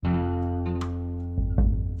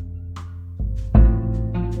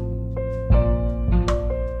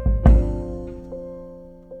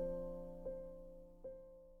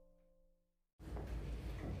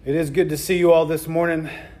It is good to see you all this morning.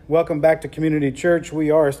 Welcome back to Community Church.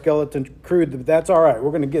 We are a skeleton crew, but that's all right. We're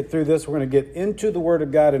going to get through this. We're going to get into the Word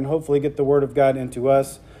of God and hopefully get the Word of God into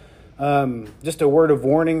us. Just a word of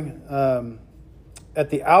warning at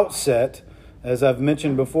the outset, as I've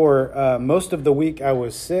mentioned before, most of the week I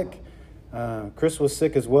was sick. Chris was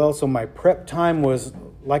sick as well, so my prep time was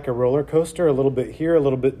like a roller coaster, a little bit here, a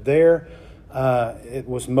little bit there. It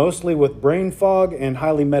was mostly with brain fog and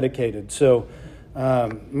highly medicated. So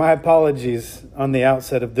my apologies on the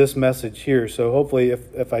outset of this message here. So hopefully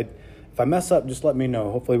if I mess up, just let me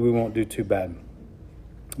know. Hopefully we won't do too bad.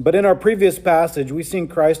 But in our previous passage, we seen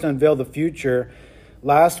Christ unveil the future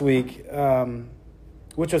last week,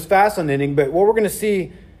 which was fascinating. But what we're going to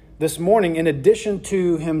see this morning, in addition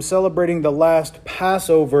to him celebrating the last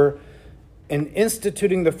Passover and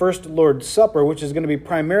instituting the first Lord's Supper, which is going to be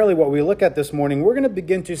primarily what we look at this morning, we're going to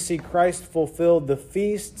begin to see Christ fulfill the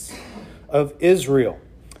feasts of Israel.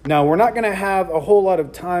 Now, we're not going to have a whole lot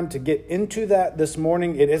of time to get into that this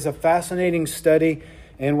morning. It is a fascinating study,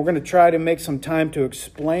 and we're going to try to make some time to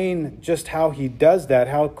explain just how he does that,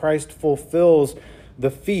 how Christ fulfills the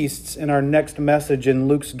feasts in our next message in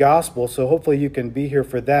Luke's gospel. So hopefully you can be here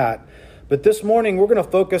for that. But this morning, we're going to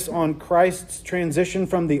focus on Christ's transition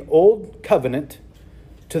from the old covenant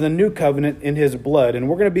to the new covenant in his blood. And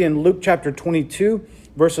we're going to be in Luke chapter 22,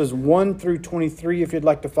 verses 1 through 23, if you'd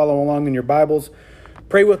like to follow along in your Bibles.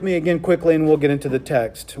 Pray with me again quickly, and we'll get into the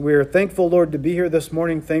text. We are thankful, Lord, to be here this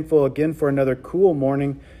morning. Thankful again for another cool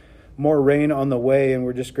morning, more rain on the way, and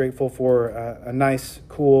we're just grateful for a nice,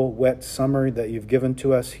 cool, wet summer that you've given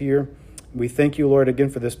to us here. We thank you, Lord, again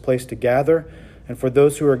for this place to gather, and for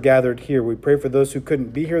those who are gathered here. We pray for those who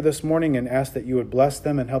couldn't be here this morning and ask that you would bless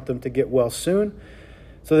them and help them to get well soon,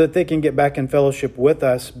 so that they can get back in fellowship with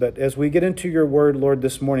us. But as we get into your word, Lord,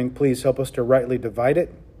 this morning, please help us to rightly divide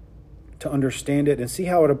it, to understand it, and see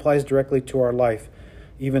how it applies directly to our life,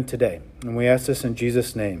 even today. And we ask this in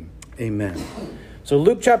Jesus' name. Amen. So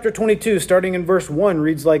Luke chapter 22, starting in verse 1,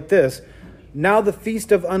 reads like this. Now the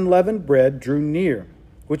feast of unleavened bread drew near,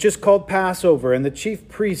 which is called Passover, and the chief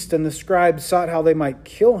priests and the scribes sought how they might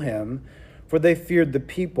kill him, for they feared the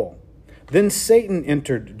people. Then Satan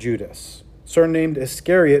entered Judas, surnamed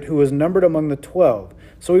Iscariot, who was numbered among the 12.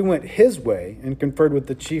 So he went his way and conferred with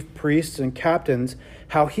the chief priests and captains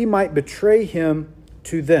how he might betray him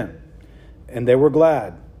to them. And they were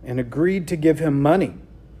glad and agreed to give him money.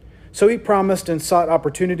 So he promised and sought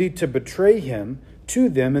opportunity to betray him to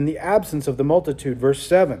them in the absence of the multitude. Verse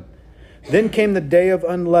 7. Then came the day of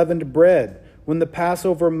unleavened bread, when the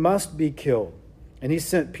Passover must be killed. And he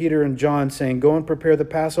sent Peter and John, saying, Go and prepare the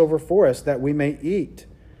Passover for us, that we may eat.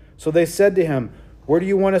 So they said to him, Where do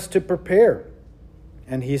you want us to prepare?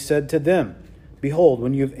 And he said to them, Behold,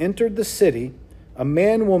 when you have entered the city, a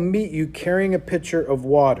man will meet you carrying a pitcher of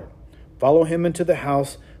water. Follow him into the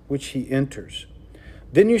house which he enters.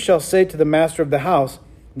 Then you shall say to the master of the house,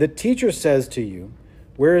 The teacher says to you,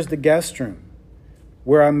 Where is the guest room,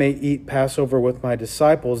 where I may eat Passover with my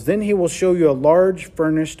disciples? Then he will show you a large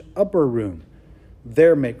furnished upper room.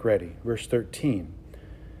 There make ready. Verse 13.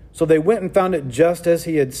 So they went and found it just as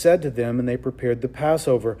he had said to them, and they prepared the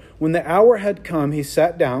Passover. When the hour had come, he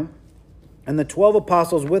sat down, and the 12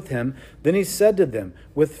 apostles with him. Then he said to them,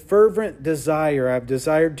 With fervent desire I have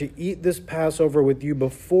desired to eat this Passover with you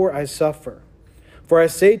before I suffer. For I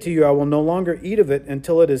say to you, I will no longer eat of it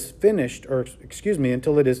until it is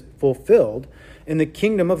until it is fulfilled in the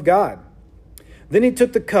kingdom of God. Then he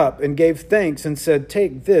took the cup and gave thanks and said,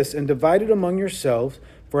 Take this and divide it among yourselves.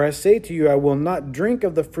 For I say to you, I will not drink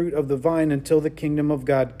of the fruit of the vine until the kingdom of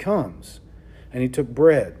God comes. And he took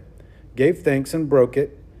bread, gave thanks and broke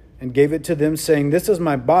it, and gave it to them, saying, This is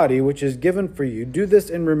my body, which is given for you. Do this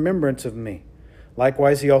in remembrance of me.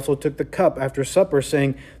 Likewise, he also took the cup after supper,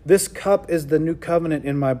 saying, This cup is the new covenant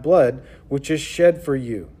in my blood, which is shed for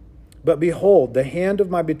you. But behold, the hand of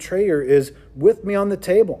my betrayer is with me on the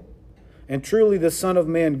table. And truly the Son of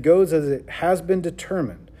Man goes as it has been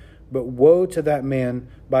determined. But woe to that man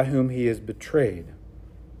by whom he is betrayed.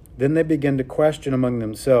 Then they began to question among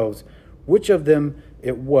themselves which of them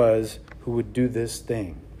it was who would do this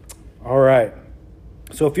thing. All right.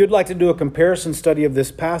 So if you'd like to do a comparison study of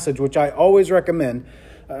this passage, which I always recommend,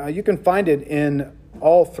 you can find it in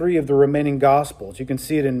all three of the remaining Gospels. You can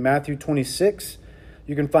see it in Matthew 26.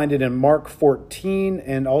 You can find it in Mark 14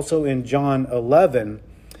 and also in John 11.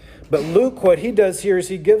 But Luke, what he does here is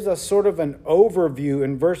he gives us sort of an overview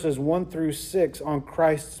in verses 1 through 6 on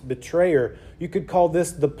Christ's betrayer. You could call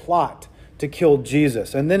this the plot to kill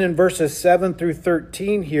Jesus. And then in verses 7 through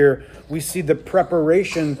 13 here, we see the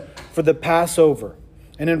preparation for the Passover.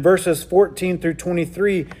 And in verses 14 through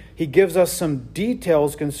 23, he gives us some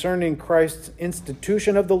details concerning Christ's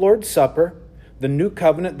institution of the Lord's Supper, the new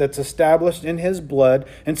covenant that's established in his blood.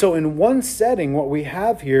 And so in one setting, what we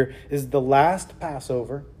have here is the last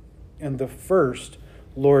Passover and the first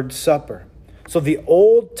Lord's Supper. So the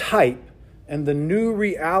old type and the new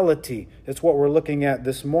reality is what we're looking at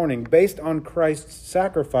this morning, based on Christ's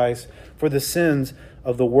sacrifice for the sins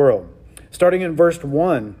of the world. Starting in verse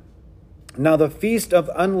 1, now the feast of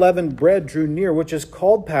unleavened bread drew near, which is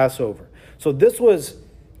called Passover. So this was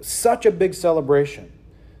such a big celebration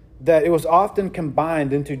that it was often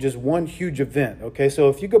combined into just one huge event. Okay, so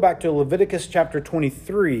if you go back to Leviticus chapter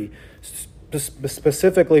 23,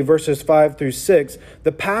 specifically verses 5 through 6,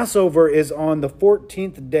 the Passover is on the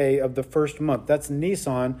 14th day of the first month. That's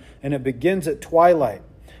Nisan, and it begins at twilight.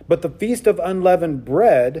 But the Feast of Unleavened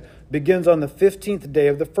Bread begins on the 15th day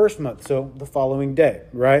of the first month, so the following day,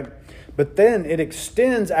 right? But then it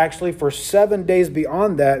extends actually for 7 days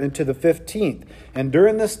beyond that into the 15th. And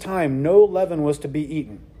during this time, no leaven was to be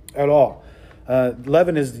eaten at all.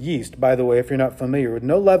 Leaven is yeast, by the way, if you're not familiar with.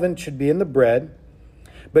 No leaven should be in the bread.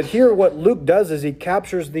 But here what Luke does is he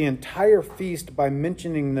captures the entire feast by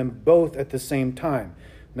mentioning them both at the same time.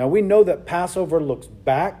 Now we know that Passover looks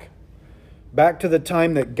back to the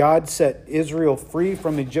time that God set Israel free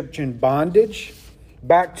from Egyptian bondage,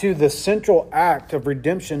 back to the central act of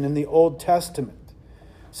redemption in the Old Testament.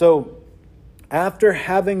 So after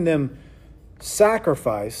having them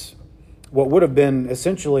sacrifice what would have been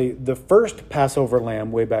essentially the first Passover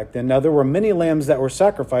lamb way back then. Now, there were many lambs that were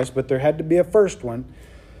sacrificed, but there had to be a first one.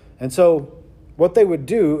 And so what they would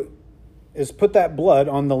do is put that blood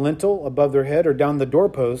on the lintel above their head or down the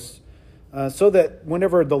doorposts so that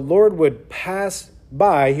whenever the Lord would pass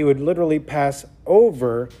by, he would literally pass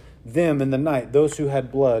over them in the night, those who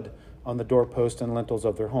had blood on the doorpost and lintels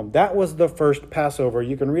of their home. That was the first Passover.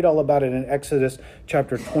 You can read all about it in Exodus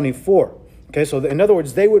chapter 24. Okay, so in other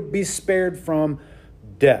words, they would be spared from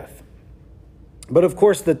death. But of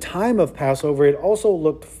course, the time of Passover, it also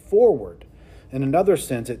looked forward. In another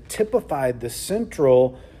sense, it typified the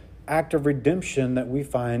central act of redemption that we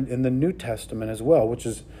find in the New Testament as well, which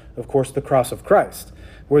is, of course, the cross of Christ,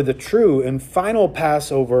 where the true and final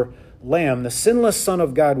Passover lamb, the sinless Son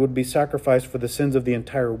of God, would be sacrificed for the sins of the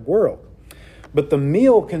entire world. But the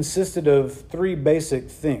meal consisted of three basic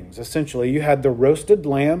things. Essentially, you had the roasted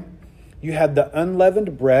lamb, you had the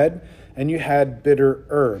unleavened bread, and you had bitter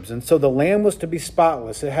herbs. And so the lamb was to be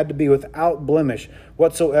spotless. It had to be without blemish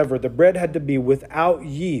whatsoever. The bread had to be without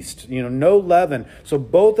yeast, no leaven. So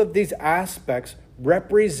both of these aspects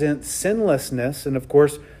represent sinlessness and, of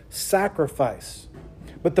course, sacrifice.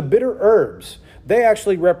 But the bitter herbs, they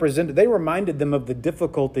reminded them of the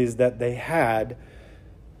difficulties that they had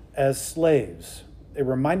as slaves. It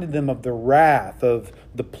reminded them of the wrath, of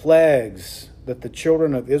the plagues that the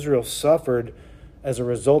children of Israel suffered as a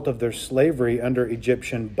result of their slavery under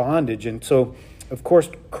Egyptian bondage. And so, of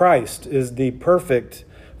course, Christ is the perfect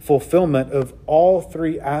fulfillment of all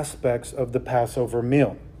three aspects of the Passover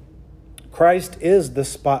meal. Christ is the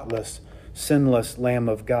spotless, sinless Lamb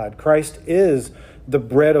of God. Christ is the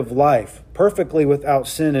bread of life, perfectly without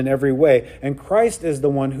sin in every way. And Christ is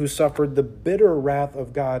the one who suffered the bitter wrath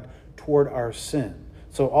of God toward our sin.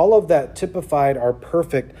 So all of that typified our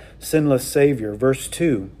perfect, sinless Savior. Verse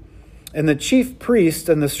 2, and the chief priests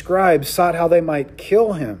and the scribes sought how they might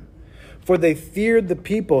kill him, for they feared the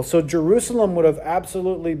people. So Jerusalem would have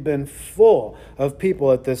absolutely been full of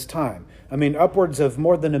people at this time. I mean, upwards of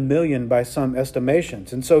more than 1 million by some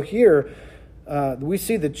estimations. And so here we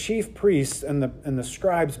see the chief priests and the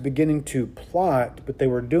scribes beginning to plot, but they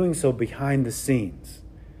were doing so behind the scenes.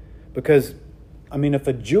 Because, if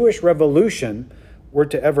a Jewish revolution were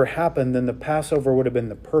to ever happen, then the Passover would have been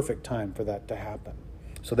the perfect time for that to happen.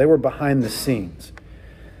 So they were behind the scenes.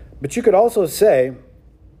 But you could also say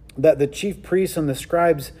that the chief priests and the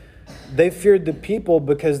scribes, they feared the people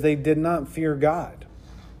because they did not fear God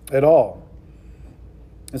at all.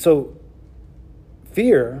 And so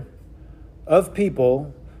fear of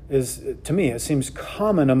people is, to me, it seems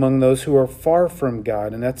common among those who are far from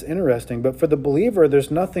God, and that's interesting. But for the believer,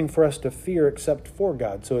 there's nothing for us to fear except for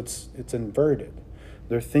God. So it's inverted.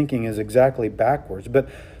 Their thinking is exactly backwards. But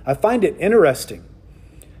I find it interesting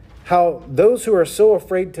how those who are so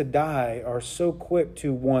afraid to die are so quick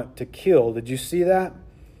to want to kill. Did you see that?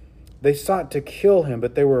 They sought to kill him,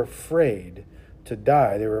 but they were afraid to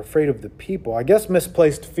die. They were afraid of the people. I guess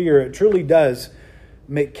misplaced fear, it truly does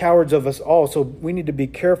make cowards of us all. So we need to be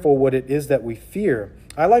careful what it is that we fear.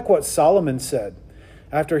 I like what Solomon said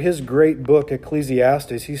after his great book,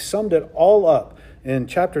 Ecclesiastes. He summed it all up in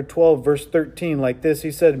chapter 12, verse 13 like this.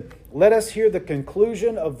 He said, Let us hear the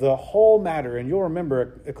conclusion of the whole matter. And you'll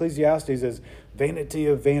remember Ecclesiastes is vanity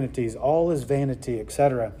of vanities, all is vanity,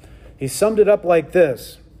 etc. He summed it up like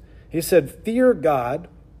this. He said, fear God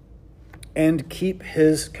and keep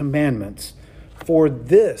his commandments, for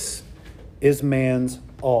this is man's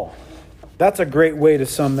all. That's a great way to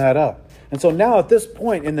sum that up. And so now at this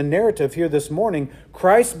point in the narrative here this morning,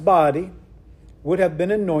 Christ's body would have been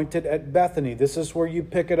anointed at Bethany. This is where you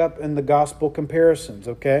pick it up in the gospel comparisons,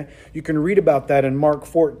 okay? You can read about that in Mark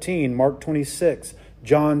 14, Mark 26,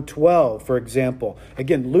 John 12, for example.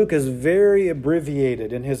 Again, Luke is very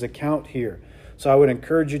abbreviated in his account here. So I would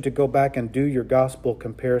encourage you to go back and do your gospel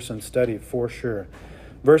comparison study for sure.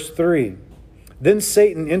 Verse 3, then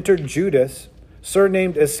Satan entered Judas,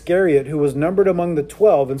 surnamed Iscariot, who was numbered among the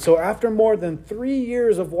 12. And so after more than 3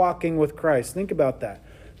 years of walking with Christ, think about that.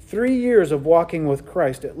 3 years of walking with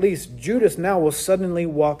Christ, at least Judas now will suddenly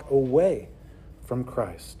walk away from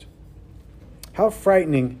Christ. How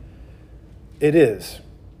frightening it is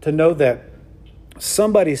to know that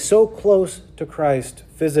somebody so close to Christ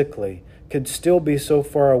physically could still be so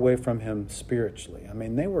far away from him spiritually. I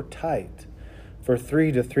mean, they were tight for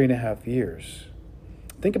 3 to 3.5 years.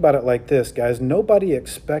 Think about it like this, guys. Nobody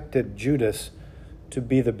expected Judas to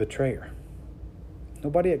be the betrayer.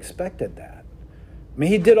 Nobody expected that. I mean,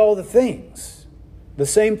 he did all the things, the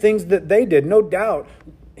same things that they did. No doubt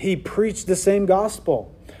he preached the same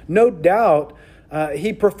gospel. No doubt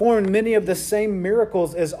he performed many of the same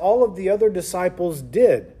miracles as all of the other disciples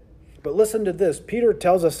did. But listen to this. Peter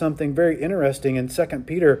tells us something very interesting in 2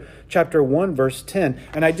 Peter chapter 1, verse 10.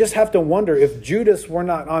 And I just have to wonder if Judas were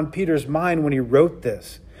not on Peter's mind when he wrote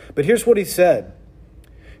this. But here's what he said.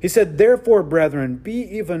 He said, therefore, brethren, be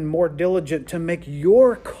even more diligent to make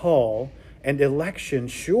your call and election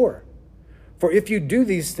sure. For if you do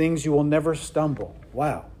these things, you will never stumble.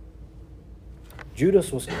 Wow.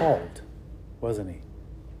 Judas was called, wasn't he?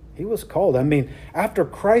 He was called. I mean, after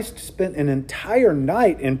Christ spent an entire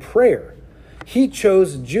night in prayer, he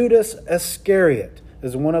chose Judas Iscariot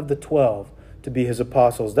as one of the 12 to be his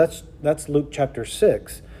apostles. That's Luke chapter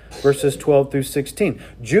 6, verses 12 through 16.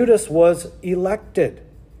 Judas was elected,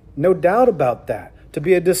 no doubt about that, to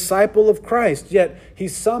be a disciple of Christ, yet he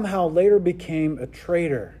somehow later became a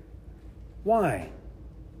traitor. Why?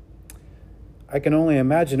 I can only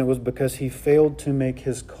imagine it was because he failed to make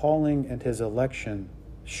his calling and his election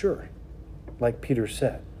sure, like Peter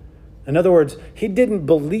said. In other words, he didn't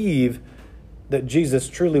believe that Jesus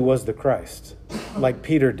truly was the Christ, like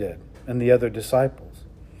Peter did and the other disciples.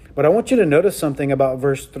 But I want you to notice something about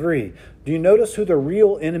verse 3. Do you notice who the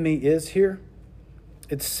real enemy is here?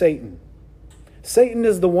 It's Satan. Satan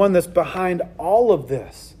is the one that's behind all of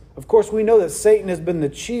this. Of course, we know that Satan has been the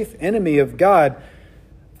chief enemy of God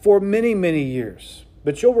for many, many years.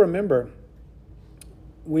 But you'll remember,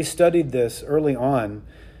 we studied this early on.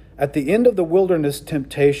 At the end of the wilderness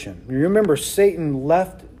temptation, you remember Satan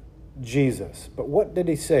left Jesus. But what did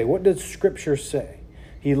he say? What did Scripture say?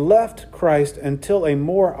 He left Christ until a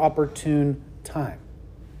more opportune time,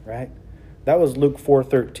 right? That was Luke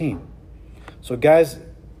 4:13. So guys,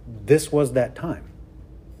 this was that time.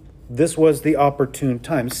 This was the opportune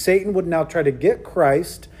time. Satan would now try to get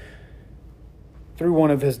Christ through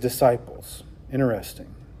one of his disciples.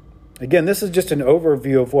 Interesting. Again, this is just an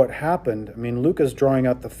overview of what happened. I mean, Luke is drawing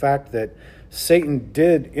out the fact that Satan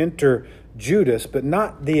did enter Judas, but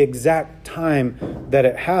not the exact time that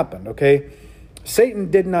it happened, okay? Satan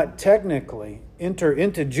did not technically enter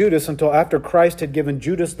into Judas until after Christ had given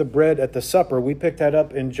Judas the bread at the supper. We picked that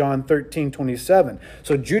up in John 13:27.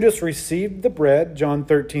 So Judas received the bread, John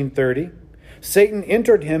 13:30. Satan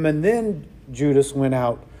entered him, and then Judas went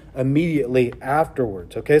out immediately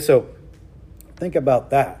afterwards, okay? So think about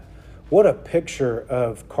that. What a picture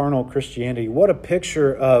of carnal Christianity. What a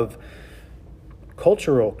picture of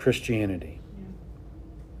cultural Christianity.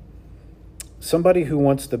 Somebody who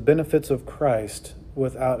wants the benefits of Christ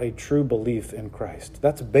without a true belief in Christ.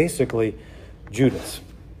 That's basically Judas.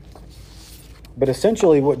 But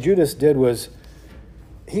essentially what Judas did was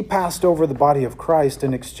he passed over the body of Christ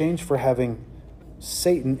in exchange for having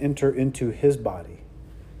Satan enter into his body.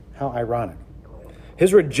 How ironic.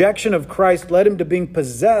 His rejection of Christ led him to being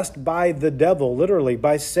possessed by the devil, literally,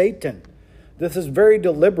 by Satan. This is very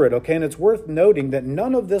deliberate, okay? And it's worth noting that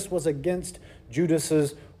none of this was against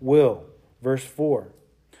Judas's will. Verse 4.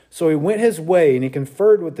 So he went his way and he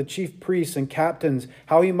conferred with the chief priests and captains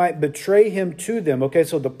how he might betray him to them. Okay,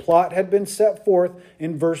 so the plot had been set forth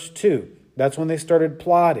in verse 2. That's when they started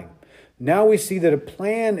plotting. Now we see that a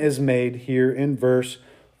plan is made here in verse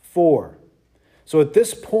 4. So at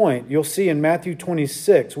this point, you'll see in Matthew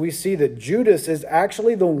 26, we see that Judas is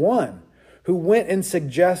actually the one who went and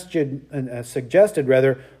suggested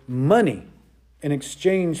money in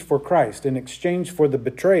exchange for Christ, in exchange for the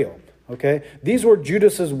betrayal. Okay? These were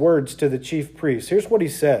Judas's words to the chief priests. Here's what he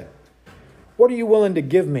said. What are you willing to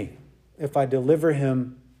give me if I deliver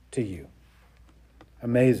him to you?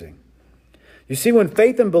 Amazing. You see, when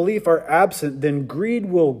faith and belief are absent, then greed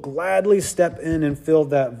will gladly step in and fill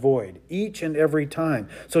that void each and every time.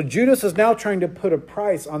 So Judas is now trying to put a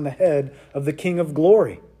price on the head of the King of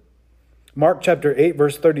Glory. Mark chapter 8,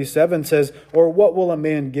 verse 37 says, "Or what will a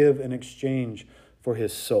man give in exchange for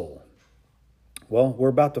his soul?" Well, we're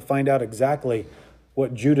about to find out exactly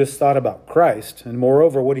what Judas thought about Christ, and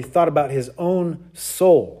moreover, what he thought about his own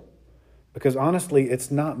soul. Because honestly, it's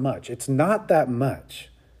not much. It's not that much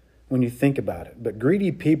when you think about it. But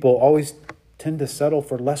greedy people always tend to settle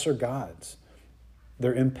for lesser gods.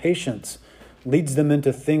 Their impatience leads them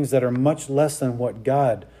into things that are much less than what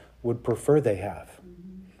God would prefer they have.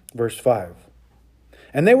 Verse 5.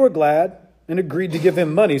 And they were glad and agreed to give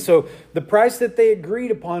him money. So the price that they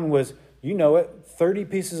agreed upon was, 30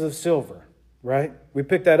 pieces of silver, right? We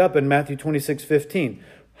picked that up in Matthew 26:15.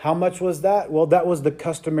 How much was that? Well, that was the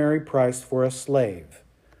customary price for a slave.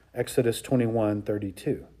 Exodus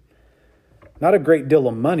 21:32. Not a great deal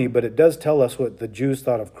of money, but it does tell us what the Jews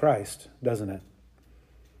thought of Christ, doesn't it?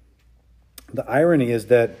 The irony is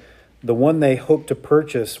that the one they hoped to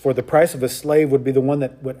purchase for the price of a slave would be the one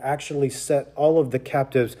that would actually set all of the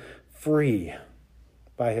captives free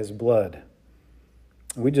by his blood.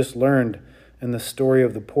 We just learned in the story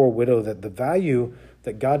of the poor widow that the value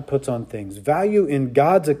that God puts on things, value in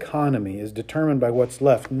God's economy, is determined by what's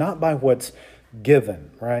left, not by what's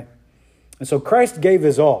given, right? And so Christ gave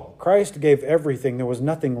his all. Christ gave everything. There was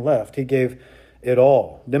nothing left. He gave it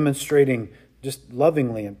all, demonstrating just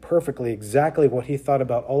lovingly and perfectly exactly what he thought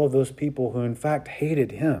about all of those people who in fact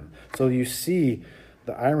hated him. So you see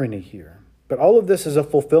the irony here. But all of this is a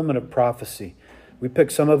fulfillment of prophecy. We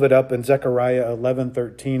pick some of it up in Zechariah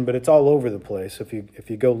 11:13, but it's all over the place. If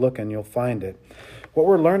you go looking, you'll find it. What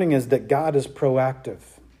we're learning is that God is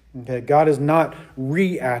proactive. Okay, God is not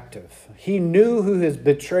reactive. He knew who his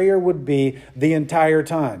betrayer would be the entire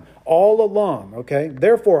time, all along. Okay,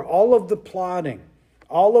 therefore, all of the plotting,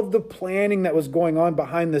 all of the planning that was going on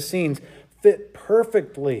behind the scenes fit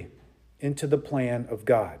perfectly into the plan of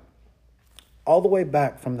God. All the way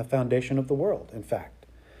back from the foundation of the world, in fact.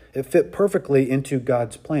 It fit perfectly into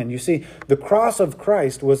God's plan. You see, the cross of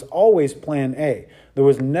Christ was always plan A. There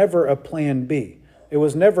was never a plan B. It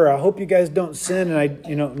was never, I hope you guys don't sin,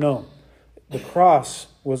 and no. The cross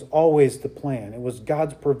was always the plan. It was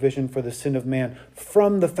God's provision for the sin of man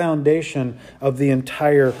from the foundation of the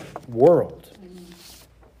entire world.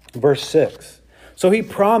 Verse 6. So he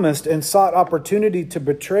promised and sought opportunity to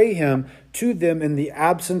betray him to them in the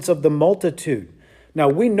absence of the multitude. Now,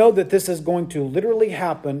 we know that this is going to literally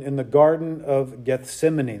happen in the Garden of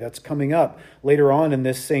Gethsemane. That's coming up later on in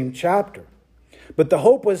this same chapter. But the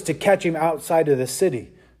hope was to catch him outside of the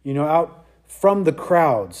city, out from the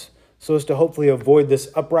crowds, so as to hopefully avoid this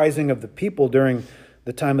uprising of the people during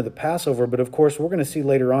the time of the Passover. But of course, we're going to see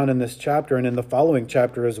later on in this chapter and in the following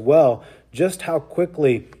chapter as well, just how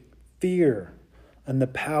quickly fear and the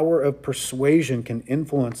power of persuasion can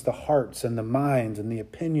influence the hearts and the minds and the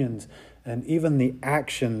opinions and even the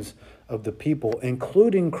actions of the people,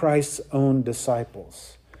 including Christ's own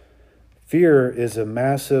disciples. Fear is a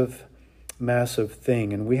massive, massive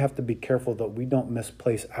thing, and we have to be careful that we don't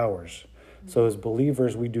misplace ours. So as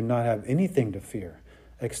believers, we do not have anything to fear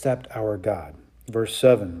except our God. Verse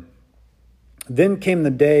 7. Then came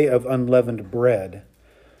the day of unleavened bread,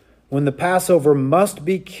 when the Passover must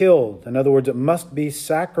be killed. In other words, it must be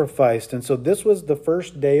sacrificed. And so this was the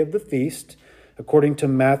first day of the feast, according to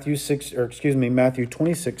Matthew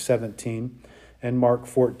 26:17 and Mark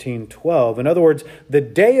 14:12. In other words, the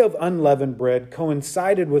day of unleavened bread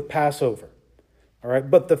coincided with Passover. All right,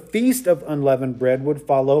 but the feast of unleavened bread would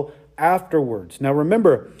follow afterwards. Now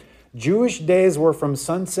remember, Jewish days were from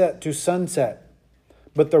sunset to sunset,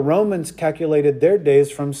 but the Romans calculated their days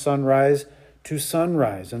from sunrise to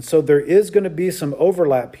sunrise. And so there is going to be some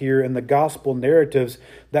overlap here in the gospel narratives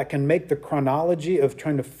that can make the chronology of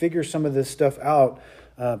trying to figure some of this stuff out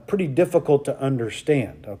pretty difficult to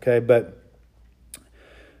understand. Okay, but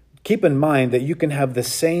keep in mind that you can have the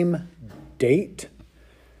same date,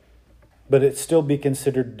 but it still be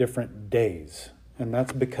considered different days. And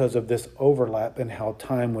that's because of this overlap in how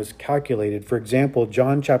time was calculated. For example,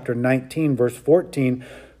 John chapter 19, verse 14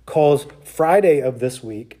 calls Friday of this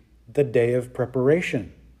week the day of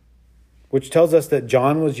preparation, which tells us that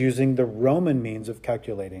John was using the Roman means of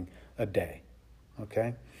calculating a day.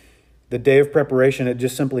 Okay? The day of preparation, it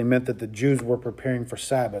just simply meant that the Jews were preparing for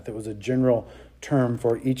Sabbath. It was a general term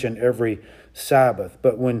for each and every Sabbath.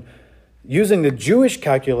 But when using the Jewish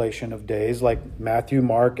calculation of days, like Matthew,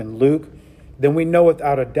 Mark, and Luke, then we know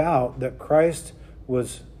without a doubt that Christ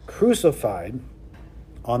was crucified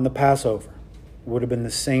on the Passover. It would have been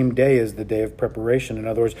the same day as the day of preparation. In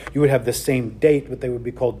other words, you would have the same date, but they would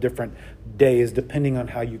be called different days depending on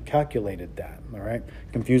how you calculated that. All right?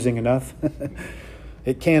 Confusing enough?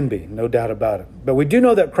 It can be, no doubt about it. But we do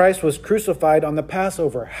know that Christ was crucified on the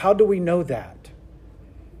Passover. How do we know that?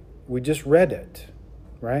 We just read it,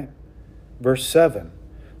 right? Verse 7,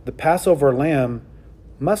 the Passover lamb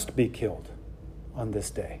must be killed on this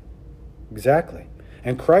day. Exactly.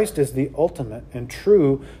 And Christ is the ultimate and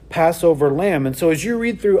true Passover lamb. And so as you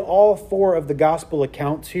read through all four of the gospel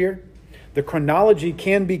accounts here, the chronology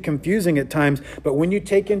can be confusing at times, but when you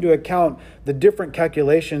take into account the different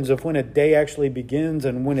calculations of when a day actually begins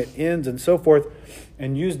and when it ends and so forth,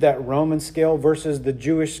 and use that Roman scale versus the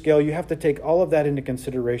Jewish scale, you have to take all of that into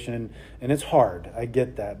consideration. And it's hard, I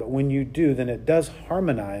get that. But when you do, then it does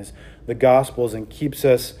harmonize the Gospels and keeps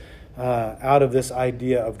us out of this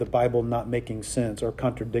idea of the Bible not making sense or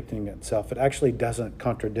contradicting itself. It actually doesn't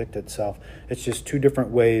contradict itself. It's just two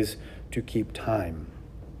different ways to keep time.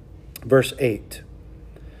 Verse 8,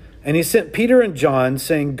 and he sent Peter and John,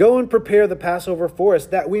 saying, go and prepare the Passover for us,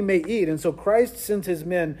 that we may eat. And so Christ sends his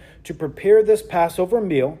men to prepare this Passover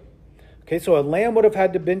meal. Okay, so a lamb would have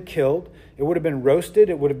had to have been killed. It would have been roasted.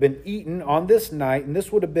 It would have been eaten on this night. And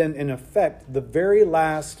this would have been, in effect, the very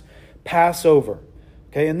last Passover.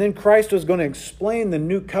 Okay, and then Christ was going to explain the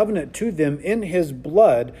new covenant to them in his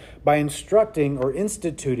blood by instructing or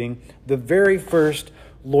instituting the very first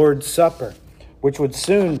Lord's Supper, which would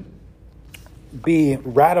soon be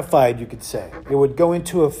ratified, you could say. It would go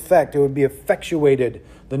into effect. It would be effectuated.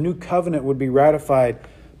 The new covenant would be ratified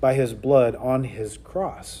by his blood on his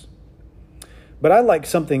cross. But I like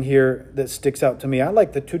something here that sticks out to me. I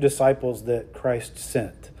like the two disciples that Christ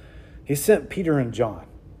sent. He sent Peter and John,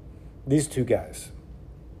 these two guys.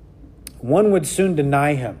 One would soon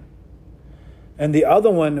deny him, and the other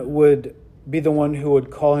one would be the one who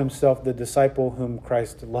would call himself the disciple whom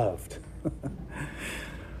Christ loved.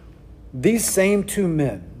 These same two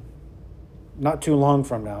men, not too long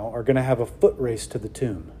from now, are going to have a foot race to the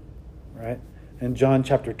tomb, right? In John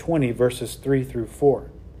chapter 20, verses 3 through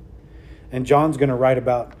 4. And John's going to write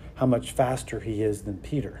about how much faster he is than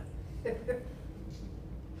Peter.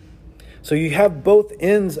 So you have both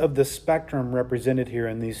ends of the spectrum represented here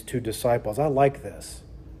in these two disciples. I like this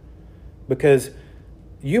because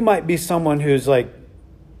you might be someone who's like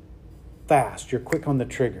fast. You're quick on the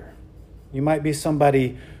trigger. You might be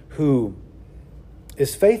somebody who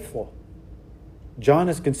is faithful. John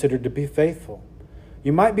is considered to be faithful.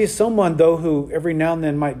 You might be someone, though, who every now and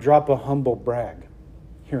then might drop a humble brag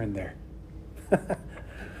here and there.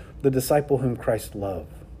 The disciple whom Christ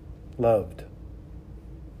loved.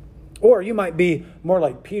 Or you might be more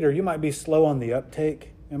like Peter. You might be slow on the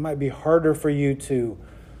uptake. It might be harder for you to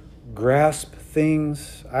grasp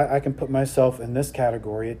things. I can put myself in this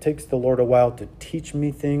category. It takes the Lord a while to teach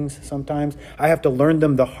me things sometimes. I have to learn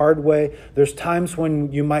them the hard way. There's times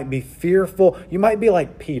when you might be fearful. You might be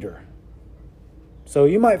like Peter. So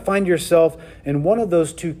you might find yourself in one of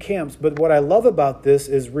those two camps. But what I love about this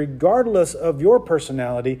is regardless of your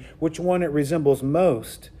personality, which one it resembles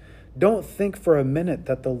most, don't think for a minute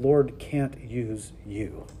that the Lord can't use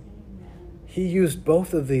you. He used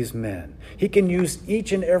both of these men. He can use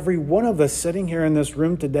each and every one of us sitting here in this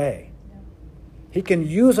room today. He can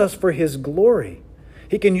use us for his glory.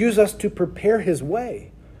 He can use us to prepare his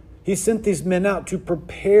way. He sent these men out to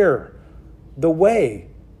prepare the way,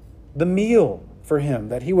 the meal for him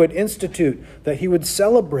that he would institute, that he would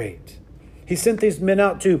celebrate. He sent these men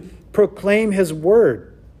out to proclaim his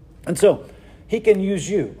word. And so he can use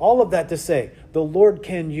you. All of that to say, the Lord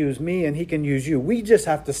can use me and he can use you. We just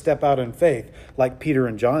have to step out in faith like Peter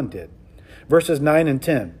and John did. Verses 9 and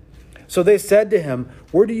 10. So they said to him,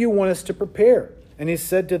 where do you want us to prepare? And he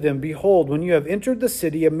said to them, behold, when you have entered the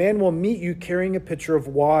city, a man will meet you carrying a pitcher of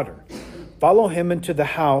water. Follow him into the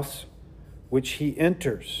house which he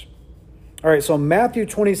enters. All right, so Matthew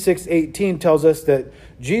 26:18 tells us that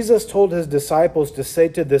Jesus told his disciples to say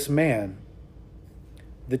to this man,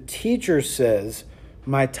 the teacher says,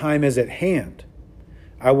 my time is at hand.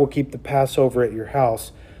 I will keep the Passover at your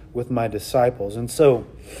house with my disciples. And so,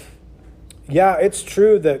 yeah, it's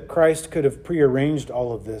true that Christ could have prearranged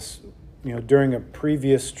all of this, during a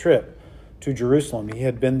previous trip to Jerusalem. He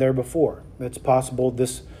had been there before. It's possible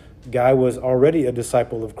this guy was already a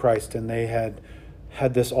disciple of Christ and they had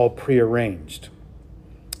this all prearranged.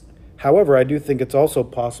 However, I do think it's also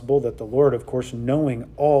possible that the Lord, of course, knowing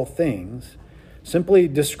all things, simply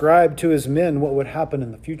described to his men what would happen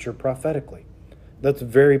in the future prophetically. That's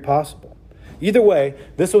very possible. Either way,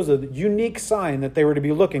 this was a unique sign that they were to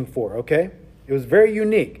be looking for, okay? It was very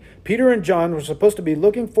unique. Peter and John were supposed to be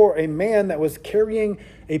looking for a man that was carrying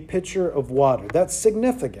a pitcher of water. That's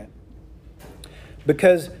significant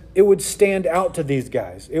because it would stand out to these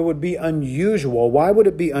guys. It would be unusual. Why would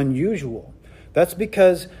it be unusual? That's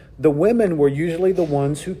because the women were usually the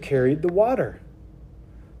ones who carried the water.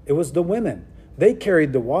 It was the women. They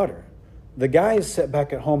carried the water. The guys sat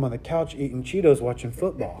back at home on the couch eating Cheetos watching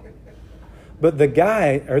football. But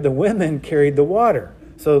the women carried the water.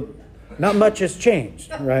 So not much has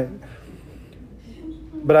changed, right?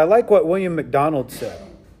 But I like what William MacDonald said.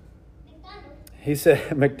 He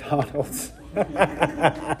said, McDonald's.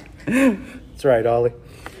 That's right, Ollie.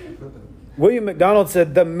 William MacDonald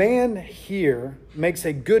said, the man here makes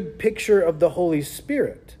a good picture of the Holy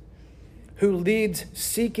Spirit who leads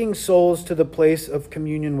seeking souls to the place of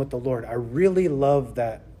communion with the Lord. I really love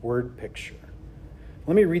that word picture.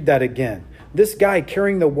 Let me read that again. This guy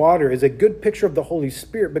carrying the water is a good picture of the Holy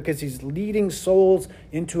Spirit because he's leading souls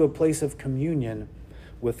into a place of communion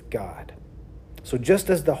with God. So just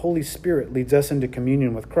as the Holy Spirit leads us into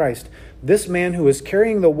communion with Christ, this man who was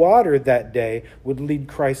carrying the water that day would lead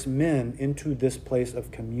Christ's men into this place of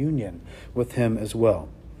communion with him as well.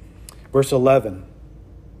 Verse 11,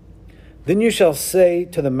 then you shall say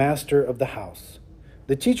to the master of the house,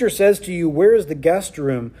 the teacher says to you, where is the guest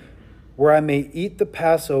room where I may eat the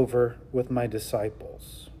Passover with my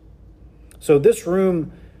disciples? So this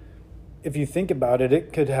room, if you think about it,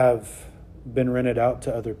 it could have been rented out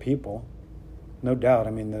to other people. No doubt. I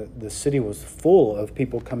mean, the city was full of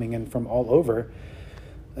people coming in from all over.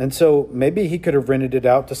 And so maybe he could have rented it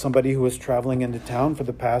out to somebody who was traveling into town for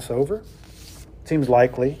the Passover. Seems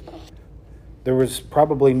likely. There was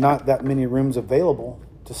probably not that many rooms available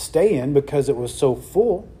to stay in because it was so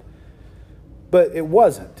full. But it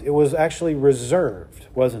wasn't. It was actually reserved,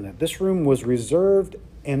 wasn't it? This room was reserved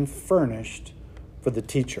and furnished for the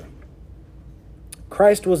teacher.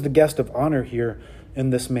 Christ was the guest of honor here in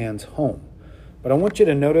this man's home. But I want you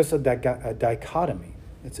to notice a dichotomy.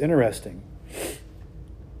 It's interesting.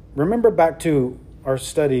 Remember back to our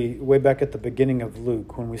study way back at the beginning of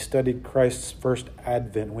Luke when we studied Christ's first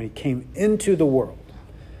advent, when he came into the world.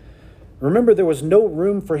 Remember, there was no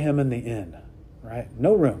room for him in the inn, right?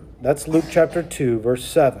 No room. That's Luke chapter 2, verse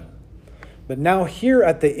 7. But now here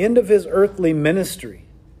at the end of his earthly ministry,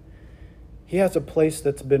 he has a place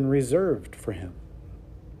that's been reserved for him.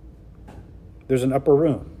 There's an upper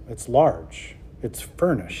room. It's large. It's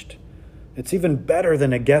furnished. It's even better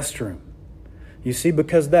than a guest room. You see,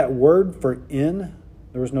 because that word for inn,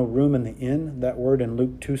 there was no room in the inn, that word in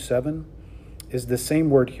Luke 2:7 is the same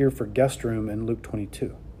word here for guest room in Luke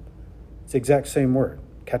 22. It's the exact same word,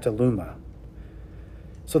 kataluma.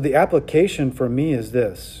 So the application for me is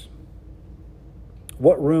this.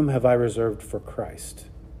 What room have I reserved for Christ?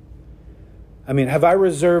 I mean, have I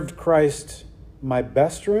reserved Christ my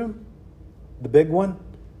best room? The big one?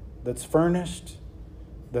 That's furnished,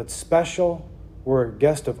 that's special, where a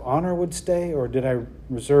guest of honor would stay, or did I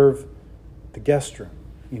reserve the guest room?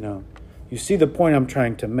 You see the point I'm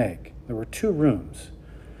trying to make. There were two rooms,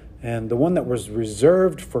 and the one that was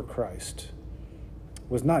reserved for Christ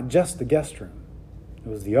was not just the guest room. It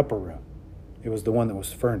was the upper room. It was the one that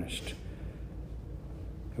was furnished.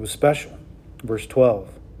 It was special. Verse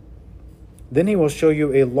 12. Then he will show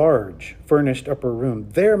you a large furnished upper room.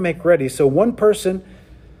 There make ready. So one person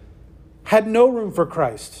had no room for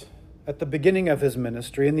Christ at the beginning of his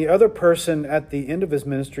ministry, and the other person at the end of his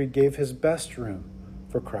ministry gave his best room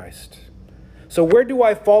for Christ. So where do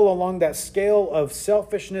I fall along that scale of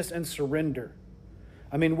selfishness and surrender?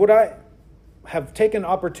 I mean, would I have taken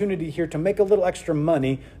opportunity here to make a little extra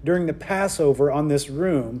money during the Passover on this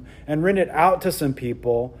room and rent it out to some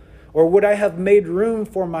people, or would I have made room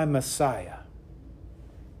for my Messiah?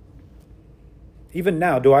 Even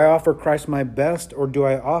now, do I offer Christ my best, or do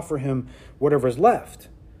I offer him whatever's left?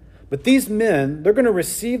 But these men, they're going to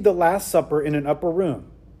receive the Last Supper in an upper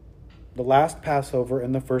room, the last Passover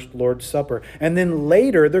and the first Lord's Supper. And then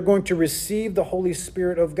later, they're going to receive the Holy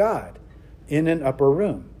Spirit of God in an upper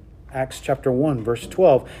room. Acts chapter 1, verse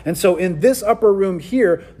 12. And so in this upper room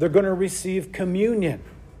here, they're going to receive communion.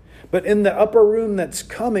 But in the upper room that's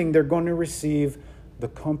coming, they're going to receive the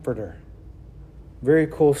Comforter. Very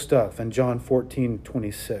cool stuff in John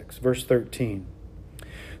 14:26, verse 13.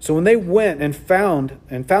 So when they went and found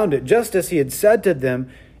it just as he had said to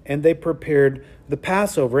them, and they prepared the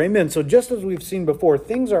Passover. Amen. So just as we've seen before,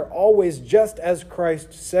 things are always just as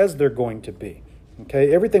Christ says they're going to be.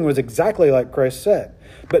 Okay, everything was exactly like Christ said.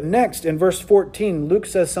 But next, in verse 14, Luke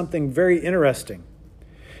says something very interesting.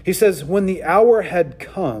 He says, when the hour had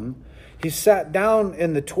come, he sat down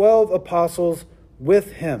and the 12 apostles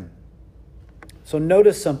with him. So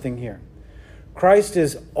notice something here. Christ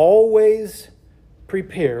is always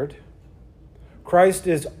prepared. Christ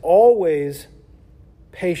is always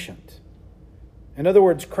patient. In other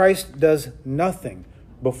words, Christ does nothing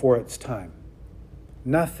before it's time.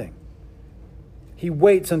 Nothing. He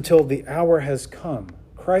waits until the hour has come.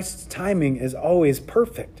 Christ's timing is always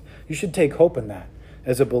perfect. You should take hope in that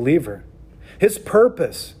as a believer. His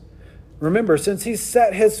purpose, remember, since he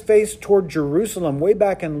set his face toward Jerusalem way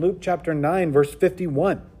back in Luke chapter 9, verse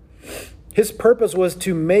 51, his purpose was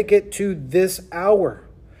to make it to this hour.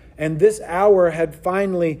 And this hour had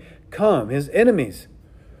finally come. His enemies,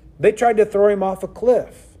 they tried to throw him off a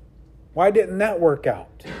cliff. Why didn't that work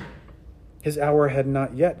out? His hour had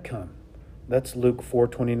not yet come. That's Luke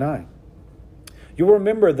 4:29. You'll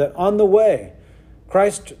remember that on the way,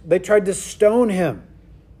 they tried to stone him.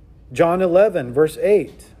 John 11, verse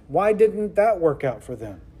 8. Why didn't that work out for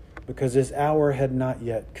them? Because his hour had not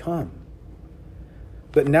yet come.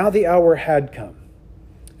 But now the hour had come.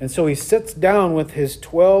 And so he sits down with his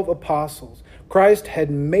 12 apostles. Christ had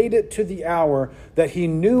made it to the hour that he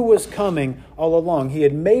knew was coming all along. He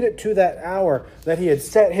had made it to that hour that he had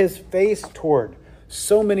set his face toward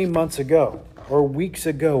so many months ago, or weeks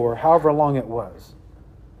ago, or however long it was.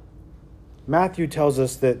 Matthew tells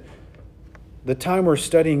us that the time we're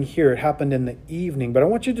studying here, it happened in the evening. But I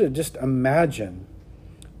want you to just imagine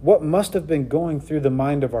what must have been going through the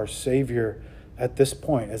mind of our Savior at this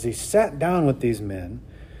point as he sat down with these men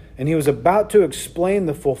and he was about to explain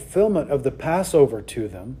the fulfillment of the Passover to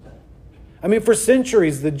them. I mean, for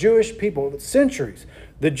centuries, the Jewish people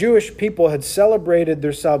had celebrated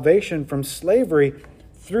their salvation from slavery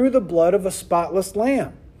through the blood of a spotless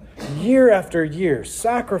lamb. Year after year,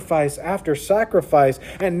 sacrifice after sacrifice.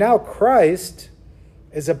 And now Christ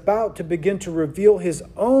is about to begin to reveal his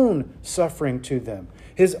own suffering to them.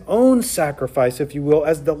 His own sacrifice, if you will,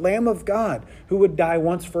 as the Lamb of God who would die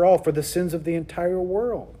once for all for the sins of the entire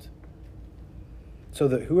world. So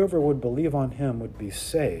that whoever would believe on him would be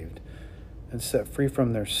saved and set free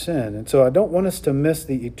from their sin. And so I don't want us to miss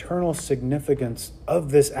the eternal significance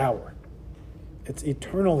of this hour. It's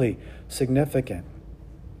eternally significant.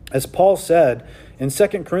 As Paul said in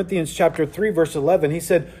 2 Corinthians chapter 3, verse 11, he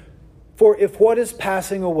said, "For if what is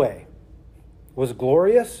passing away was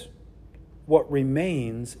glorious, what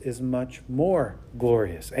remains is much more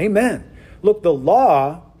glorious." Amen. Look, the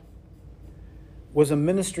law was a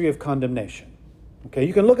ministry of condemnation. Okay,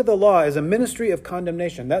 you can look at the law as a ministry of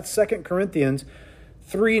condemnation. That's 2 Corinthians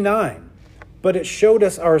 3:9. But it showed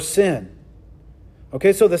us our sin.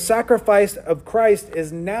 Okay, so the sacrifice of Christ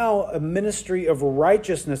is now a ministry of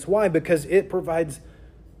righteousness. Why? Because it provides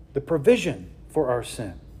the provision for our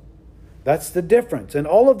sin. That's the difference. And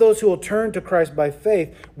all of those who will turn to Christ by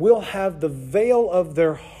faith will have the veil of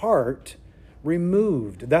their heart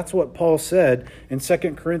removed. That's what Paul said in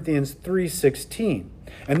 2 Corinthians 3:16.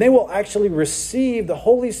 And they will actually receive the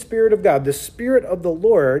Holy Spirit of God, the Spirit of the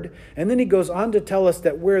Lord. And then he goes on to tell us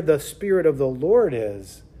that where the Spirit of the Lord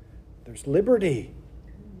is, there's liberty.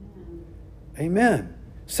 Amen.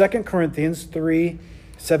 2 Corinthians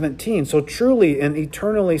 3:17. So truly an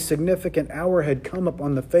eternally significant hour had come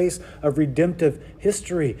upon the face of redemptive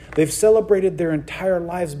history. They've celebrated their entire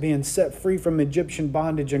lives being set free from Egyptian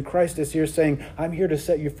bondage. And Christ is here saying, I'm here to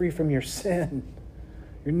set you free from your sin.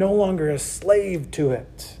 You're no longer a slave to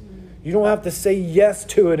it. You don't have to say yes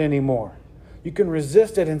to it anymore. You can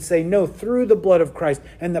resist it and say no through the blood of Christ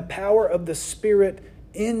and the power of the Spirit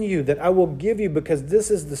in you that I will give you, because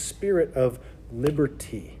this is the spirit of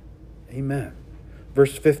liberty. Amen.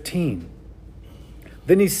 Verse 15.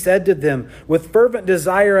 Then he said to them, with fervent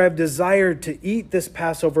desire I have desired to eat this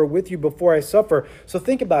Passover with you before I suffer. So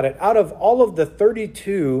think about it. Out of all of the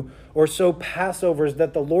 32 or so Passovers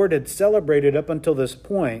that the Lord had celebrated up until this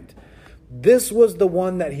point, this was the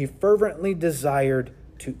one that he fervently desired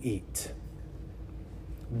to eat.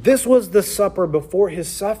 This was the supper before his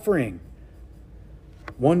suffering.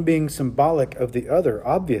 One being symbolic of the other,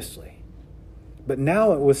 obviously. But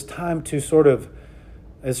now it was time to sort of,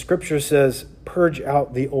 as Scripture says, purge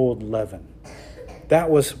out the old leaven.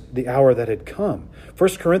 That was the hour that had come.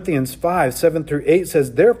 1 Corinthians 5:7-8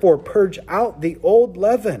 says, therefore purge out the old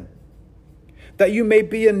leaven, that you may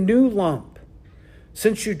be a new lump,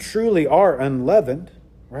 since you truly are unleavened.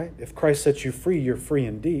 Right? If Christ sets you free, you're free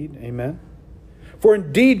indeed. Amen. For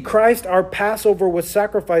indeed Christ our Passover was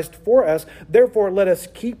sacrificed for us. Therefore let us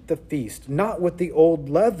keep the feast, not with the old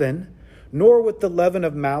leaven, nor with the leaven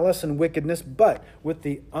of malice and wickedness, but with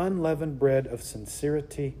the unleavened bread of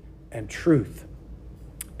sincerity and truth.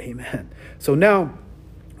 Amen. So now,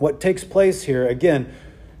 what takes place here, again,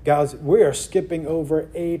 guys, we are skipping over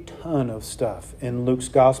a ton of stuff in Luke's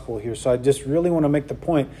gospel here. So I just really want to make the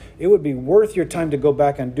point. It would be worth your time to go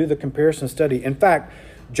back and do the comparison study. In fact,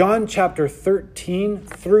 John chapter 13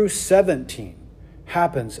 through 17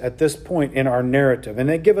 happens at this point in our narrative. And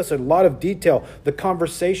they give us a lot of detail, the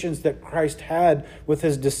conversations that Christ had with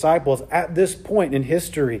his disciples at this point in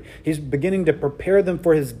history. He's beginning to prepare them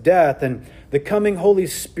for his death and the coming Holy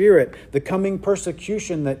Spirit, the coming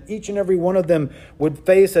persecution that each and every one of them would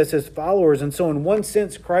face as his followers. And so in one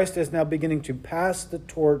sense, Christ is now beginning to pass the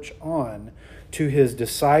torch on to his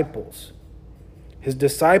disciples. His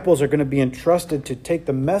disciples are going to be entrusted to take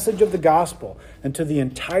the message of the gospel into the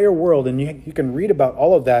entire world. And you can read about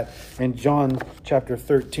all of that in John chapter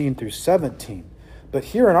 13 through 17. But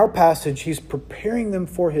here in our passage, he's preparing them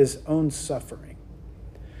for his own suffering.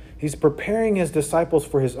 He's preparing his disciples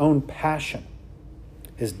for his own passion,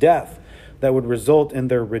 his death that would result in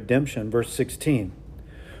their redemption. Verse 16.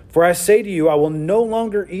 For I say to you, I will no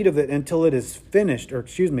longer eat of it until it is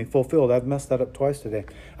fulfilled. I've messed that up twice today.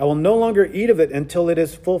 I will no longer eat of it until it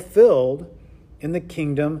is fulfilled in the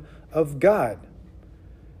kingdom of God.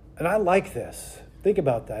 And I like this. Think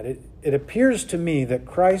about that. It appears to me that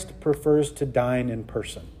Christ prefers to dine in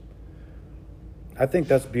person. I think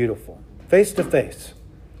that's beautiful. Face to face.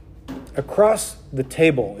 Across the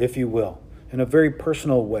table, if you will, in a very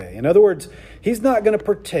personal way. In other words, he's not going to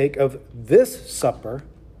partake of this supper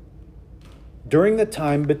during the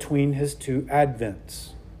time between his two advents.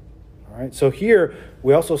 All right. So here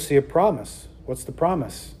we also see a promise. What's the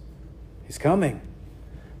promise? He's coming.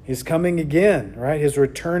 He's coming again, right? His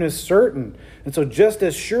return is certain. And so just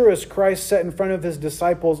as sure as Christ sat in front of his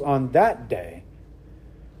disciples on that day,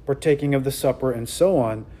 partaking of the supper and so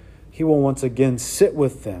on, he will once again sit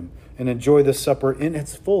with them and enjoy the supper in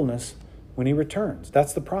its fullness when he returns.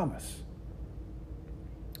 That's the promise.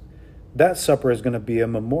 That supper is going to be a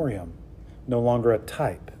memoriam, no longer a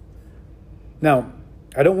type. Now,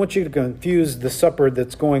 I don't want you to confuse the supper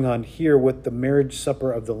that's going on here with the marriage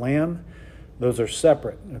supper of the Lamb. Those are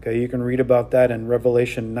separate. Okay, you can read about that in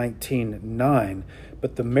Revelation 19:9.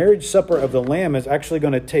 But the marriage supper of the Lamb is actually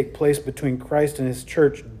going to take place between Christ and his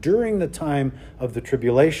church during the time of the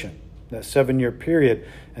tribulation, that 7-year period.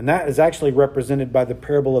 And that is actually represented by the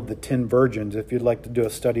parable of the 10 virgins, if you'd like to do a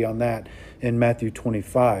study on that in Matthew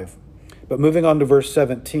 25. But moving on to verse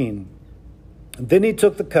 17. Then he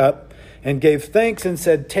took the cup and gave thanks and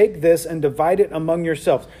said, take this and divide it among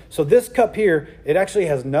yourselves. So this cup here, it actually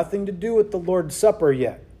has nothing to do with the Lord's Supper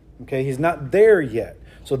yet. Okay, he's not there yet.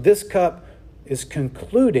 So this cup is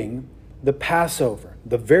concluding the Passover,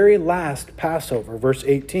 the very last Passover, verse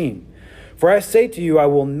 18. For I say to you, I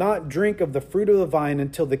will not drink of the fruit of the vine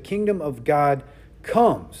until the kingdom of God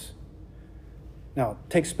comes. Now,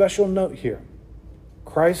 take special note here.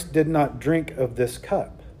 Christ did not drink of this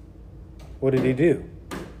cup. What did he do?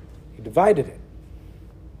 He divided it.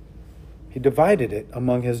 He divided it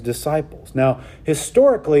among his disciples. Now,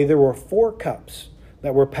 historically, there were 4 cups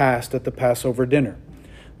that were passed at the Passover dinner.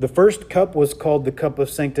 The first cup was called the cup of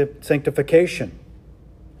sanctification.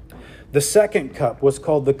 The second cup was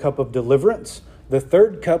called the cup of deliverance. The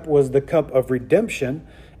third cup was the cup of redemption.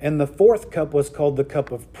 And the fourth cup was called the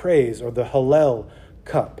cup of praise, or the Hallel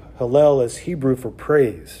cup. Hallel is Hebrew for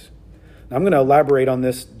praise. Now, I'm going to elaborate on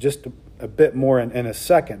this just a bit more in a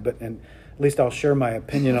second, but at least I'll share my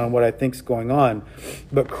opinion on what I think is going on.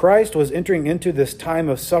 But Christ was entering into this time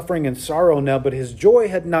of suffering and sorrow now, but his joy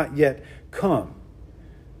had not yet come.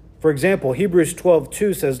 For example, Hebrews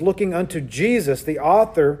 12:2 says, looking unto Jesus, the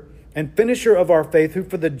author and finisher of our faith, who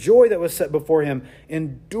for the joy that was set before him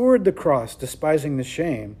endured the cross, despising the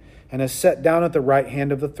shame, and has sat down at the right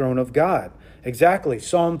hand of the throne of God. Exactly.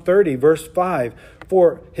 Psalm 30, verse 5.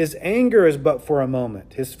 For his anger is but for a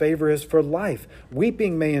moment. His favor is for life.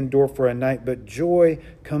 Weeping may endure for a night, but joy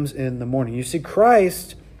comes in the morning. You see,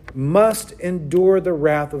 Christ must endure the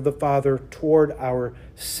wrath of the Father toward our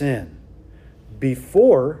sin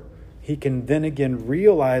before he can then again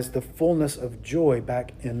realize the fullness of joy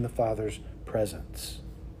back in the Father's presence.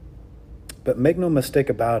 But make no mistake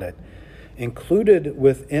about it, included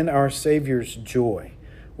within our Savior's joy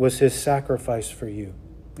was his sacrifice for you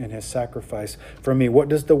and his sacrifice for me. What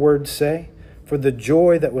does the word say? For the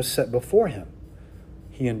joy that was set before him,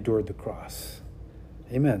 he endured the cross.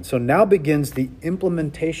 Amen. So now begins the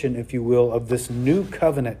implementation, if you will, of this new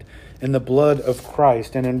covenant in the blood of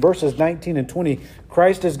Christ. And in verses 19 and 20,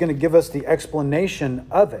 Christ is going to give us the explanation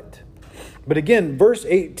of it. But again, verse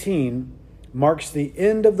 18 marks the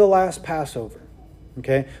end of the last Passover.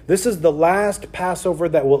 Okay? This is the last Passover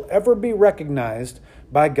that will ever be recognized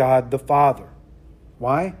by God the Father.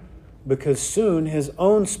 Why? Because soon his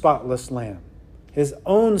own spotless lamb, his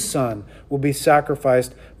own son, will be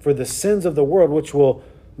sacrificed for the sins of the world, which will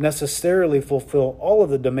necessarily fulfill all of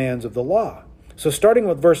the demands of the law. So starting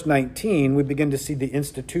with verse 19, we begin to see the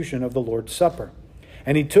institution of the Lord's Supper.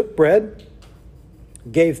 And he took bread,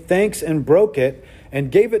 gave thanks and broke it,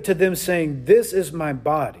 and gave it to them, saying, "This is my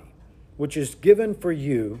body, which is given for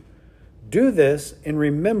you. Do this in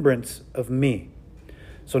remembrance of me."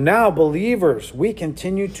 So now, believers, we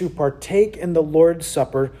continue to partake in the Lord's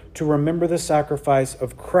Supper to remember the sacrifice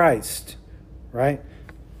of Christ, right?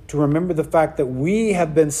 To remember the fact that we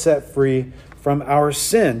have been set free from our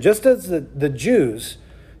sin. Just as the Jews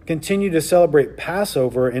continue to celebrate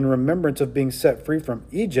Passover in remembrance of being set free from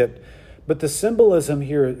Egypt, but the symbolism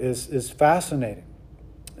here is fascinating.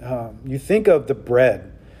 You think of the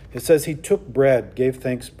bread. It says he took bread, gave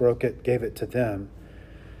thanks, broke it, gave it to them.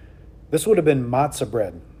 This would have been matzah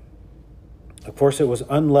bread. Of course, it was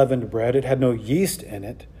unleavened bread. It had no yeast in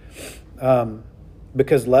it,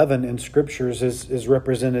 because leaven in scriptures is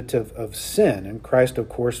representative of sin. And Christ, of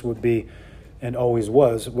course, would be and always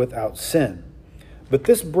was without sin. But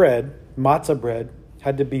this bread, matzah bread,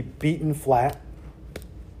 had to be beaten flat.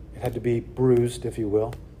 It had to be bruised, if you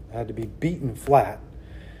will. It had to be beaten flat.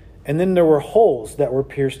 And then there were holes that were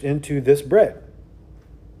pierced into this bread.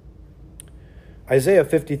 Isaiah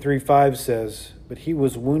 53:5 says, "But he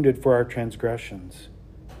was wounded for our transgressions.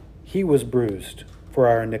 He was bruised for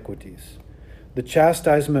our iniquities. The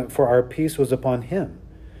chastisement for our peace was upon him,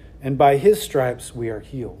 and by his stripes we are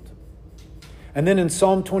healed." And then in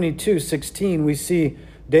Psalm 22:16, we see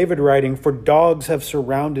David writing, "For dogs have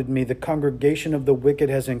surrounded me. The congregation of the wicked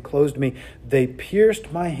has enclosed me. They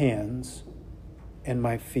pierced my hands and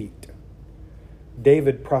my feet."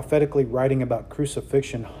 David prophetically writing about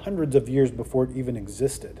crucifixion hundreds of years before it even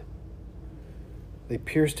existed. They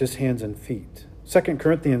pierced his hands and feet. 2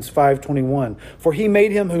 Corinthians 5:21, "For he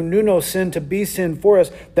made him who knew no sin to be sin for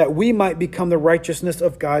us, that we might become the righteousness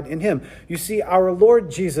of God in him." You see, our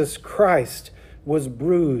Lord Jesus Christ was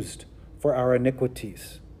bruised for our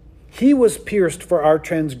iniquities. He was pierced for our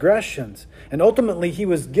transgressions. And ultimately, he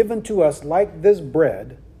was given to us like this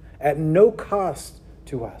bread at no cost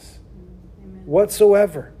to us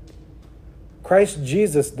whatsoever. Christ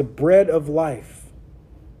Jesus, the bread of life,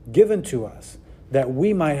 given to us that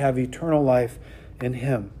we might have eternal life in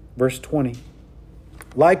him. Verse 20.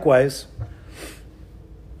 "Likewise,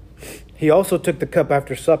 he also took the cup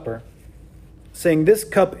after supper, saying, 'This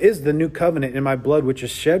cup is the new covenant in my blood, which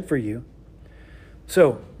is shed for you.'"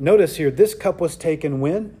 So notice here, this cup was taken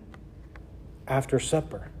when? After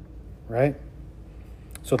supper, right?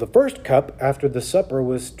 So the first cup after the supper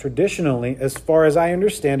was traditionally, as far as I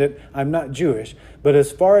understand it, I'm not Jewish, but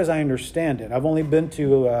as far as I understand it, I've only been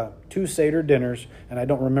to 2 Seder dinners, and I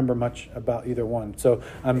don't remember much about either one. So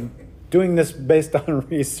I'm doing this based on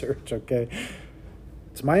research, okay?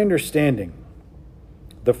 It's my understanding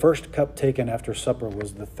the first cup taken after supper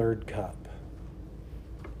was the third cup,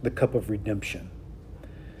 the cup of redemption.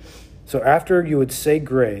 So after you would say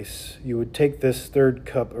grace, you would take this third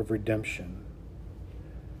cup of redemption.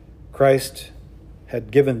 Christ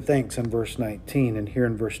had given thanks in verse 19, and here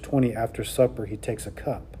in verse 20, after supper, he takes a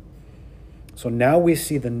cup. So now we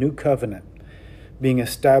see the new covenant being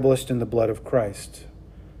established in the blood of Christ.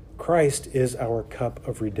 Christ is our cup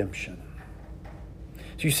of redemption.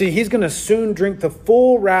 So you see, he's going to soon drink the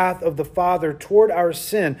full wrath of the Father toward our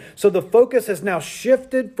sin. So the focus has now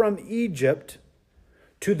shifted from Egypt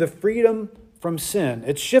to the freedom from sin.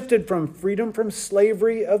 It's shifted from freedom from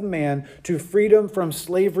slavery of man to freedom from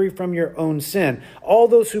slavery from your own sin. All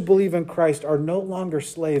those who believe in Christ are no longer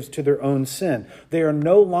slaves to their own sin. They are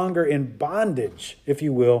no longer in bondage, if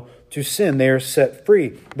you will, to sin. They are set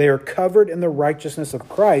free. They are covered in the righteousness of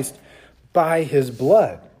Christ by his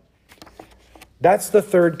blood. That's the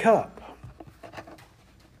third cup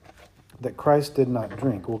that Christ did not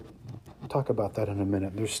drink. We'll talk about that in a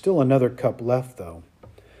minute. There's still another cup left, though.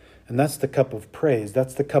 And that's the cup of praise.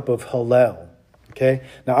 That's the cup of Hallel. Okay?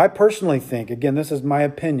 Now, I personally think, again, this is my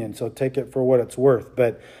opinion, so take it for what it's worth,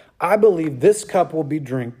 but I believe this cup will be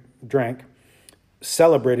drank,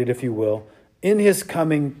 celebrated, if you will, in his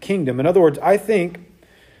coming kingdom. In other words, I think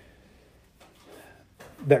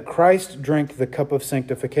that Christ drank the cup of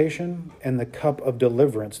sanctification and the cup of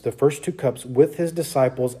deliverance, the first 2 cups, with his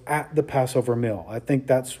disciples at the Passover meal. I think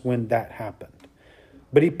that's when that happened.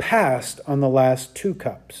 But he passed on the last 2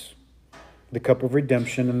 cups, the cup of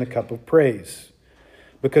redemption and the cup of praise.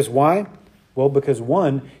 Because why? Well, because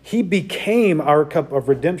one, he became our cup of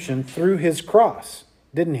redemption through his cross,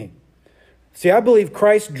 didn't he? See, I believe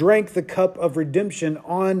Christ drank the cup of redemption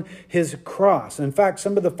on his cross. In fact,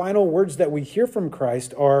 some of the final words that we hear from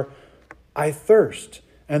Christ are, I thirst.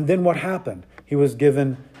 And then what happened? He was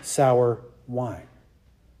given sour wine.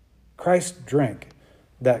 Christ drank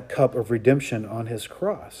that cup of redemption on his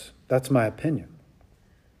cross. That's my opinion.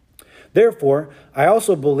 Therefore, I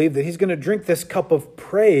also believe that he's going to drink this cup of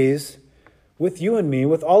praise with you and me,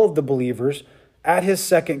 with all of the believers, at his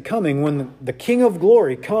second coming, when the King of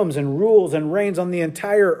Glory comes and rules and reigns on the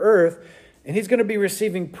entire earth, and he's going to be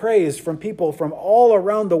receiving praise from people from all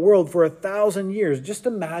around the world for 1,000 years. Just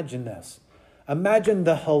imagine this. Imagine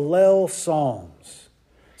the Hallel Psalms,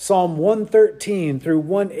 Psalm 113 through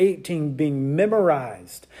 118 being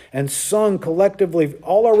memorized and sung collectively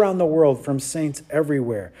all around the world from saints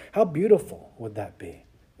everywhere. How beautiful would that be?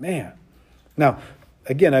 Man. Now,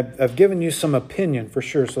 again, I've given you some opinion for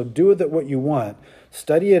sure, so do with it what you want.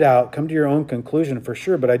 Study it out, come to your own conclusion for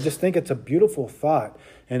sure, but I just think it's a beautiful thought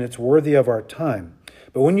and it's worthy of our time.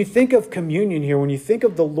 But when you think of communion here, when you think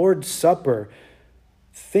of the Lord's Supper,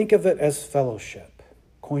 think of it as fellowship,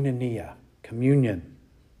 koinonia, communion.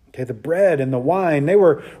 Okay, the bread and the wine, they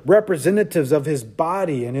were representatives of his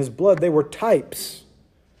body and his blood. They were types.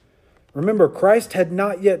 Remember, Christ had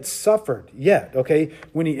not yet suffered yet, okay,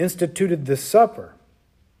 when he instituted the supper.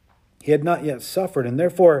 He had not yet suffered, and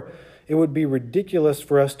therefore it would be ridiculous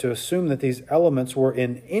for us to assume that these elements were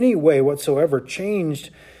in any way whatsoever changed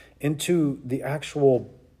into the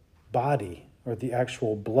actual body or the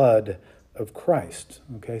actual blood of Christ.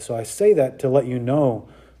 Okay, so I say that to let you know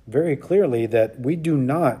very clearly that we do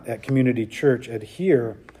not at Community Church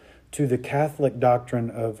adhere to the Catholic doctrine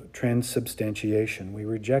of transubstantiation. We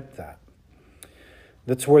reject that.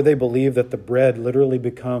 That's where they believe that the bread literally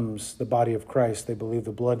becomes the body of Christ. They believe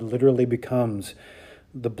the blood literally becomes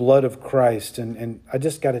the blood of Christ. And I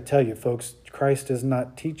just got to tell you, folks, Christ is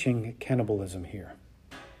not teaching cannibalism here,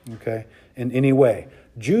 okay, in any way.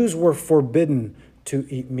 Jews were forbidden to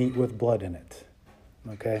eat meat with blood in it,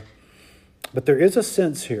 okay? But there is a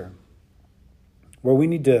sense here where we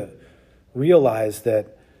need to realize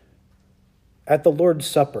that at the Lord's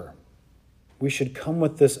Supper, we should come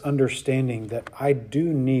with this understanding that I do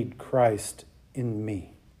need Christ in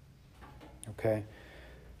me. Okay?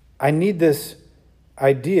 I need this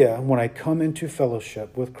idea when I come into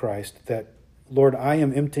fellowship with Christ that, Lord, I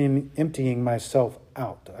am emptying myself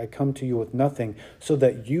out. I come to you with nothing so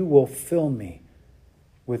that you will fill me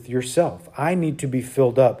with yourself. I need to be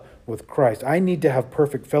filled up with Christ. I need to have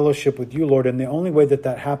perfect fellowship with you, Lord, and the only way that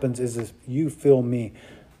that happens is if you fill me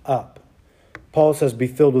up. Paul says, be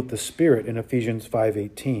filled with the Spirit in Ephesians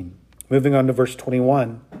 5:18. Moving on to verse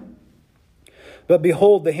 21. But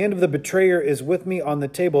behold, the hand of the betrayer is with me on the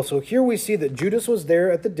table. So here we see that Judas was there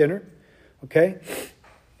at the dinner. Okay?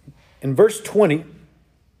 In verse 20,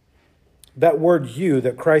 that word you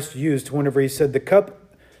that Christ used whenever he said, the cup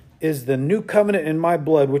is the new covenant in my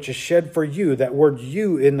blood, which is shed for you. That word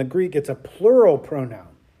you in the Greek, it's a plural pronoun.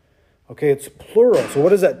 Okay, it's plural. So what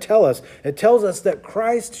does that tell us? It tells us that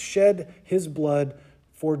Christ shed his blood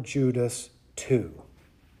for Judas too.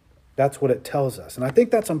 That's what it tells us. And I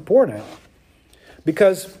think that's important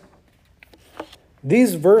because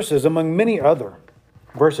these verses, among many other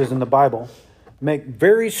verses in the Bible, make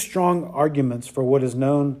very strong arguments for what is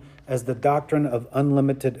known as the doctrine of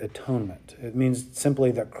unlimited atonement. It means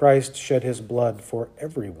simply that Christ shed his blood for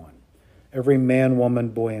everyone, every man, woman,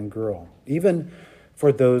 boy, and girl, even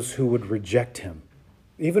for those who would reject him,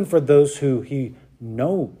 even for those who he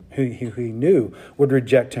knew would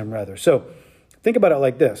reject him rather. So think about it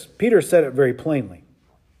like this. Peter said it very plainly.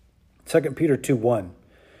 2 Peter 2:1.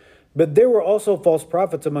 But there were also false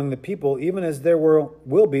prophets among the people, even as there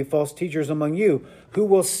will be false teachers among you, who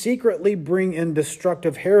will secretly bring in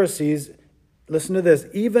destructive heresies. Listen to this,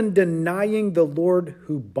 even denying the Lord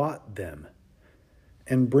who bought them,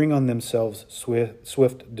 and bring on themselves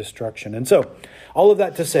swift destruction. And so, all of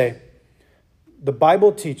that to say, the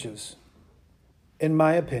Bible teaches, in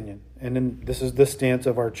my opinion, and this is the stance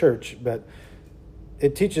of our church, but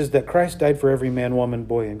it teaches that Christ died for every man, woman,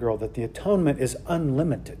 boy, and girl, that the atonement is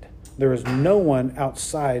unlimited. There is no one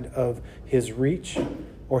outside of his reach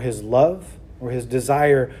or his love or his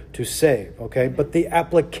desire to save, okay? But the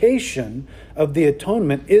application of the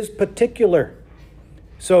atonement is particular.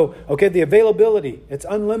 So, okay, the availability, it's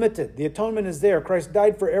unlimited. The atonement is there. Christ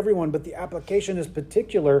died for everyone, but the application is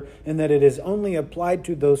particular in that it is only applied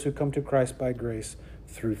to those who come to Christ by grace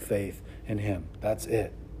through faith in him. That's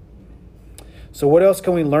it. So what else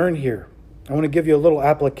can we learn here? I want to give you a little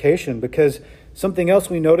application because something else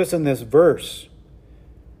we notice in this verse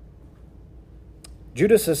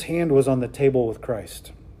Judas's hand was on the table with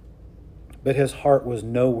Christ, but his heart was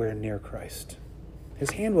nowhere near Christ.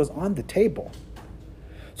 His hand was on the table.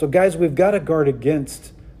 So guys, we've got to guard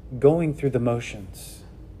against going through the motions,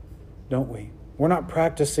 don't we? We're not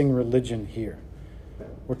practicing religion here.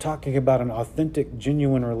 We're talking about an authentic,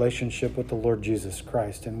 genuine relationship with the Lord Jesus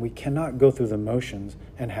Christ, and we cannot go through the motions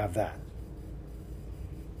and have that.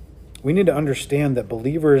 We need to understand that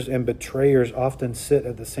believers and betrayers often sit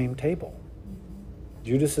at the same table.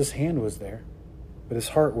 Judas's hand was there, but his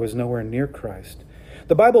heart was nowhere near Christ.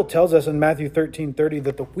 The Bible tells us in Matthew 13:30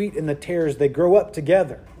 that the wheat and the tares, they grow up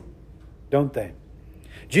together, don't they?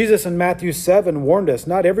 Jesus in Matthew 7 warned us,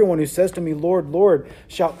 not everyone who says to me, Lord, Lord,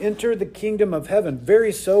 shall enter the kingdom of heaven.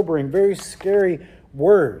 Very sobering, very scary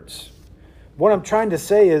words. What I'm trying to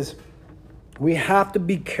say is we have to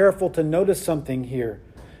be careful to notice something here.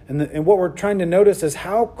 And what we're trying to notice is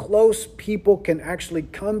how close people can actually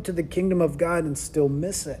come to the kingdom of God and still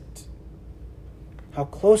miss it. How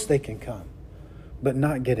close they can come, but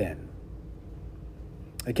not get in.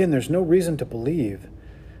 Again, there's no reason to believe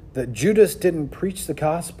that Judas didn't preach the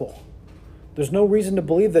gospel. There's no reason to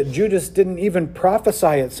believe that Judas didn't even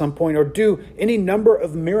prophesy at some point or do any number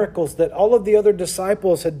of miracles that all of the other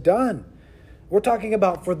disciples had done. We're talking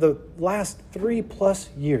about for the last 3+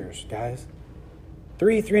 years, guys.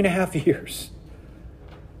 3.5 years.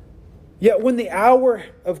 Yet when the hour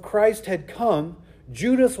of Christ had come,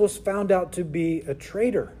 Judas was found out to be a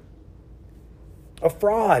traitor, a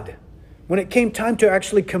fraud. When it came time to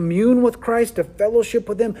actually commune with Christ, to fellowship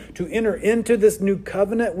with Him, to enter into this new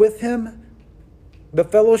covenant with Him, the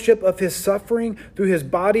fellowship of His suffering through His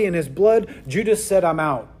body and His blood, Judas said, I'm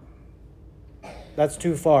out. That's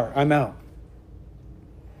too far. I'm out.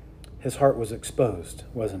 His heart was exposed,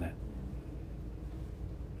 wasn't it?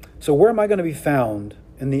 So where am I going to be found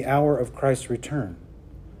in the hour of Christ's return?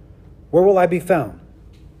 Where will I be found?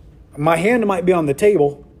 My hand might be on the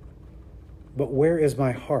table, but where is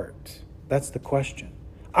my heart? That's the question.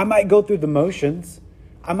 I might go through the motions.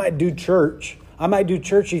 I might do church. I might do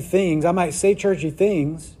churchy things. I might say churchy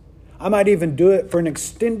things. I might even do it for an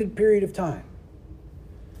extended period of time.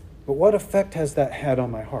 But what effect has that had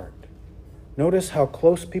on my heart? Notice how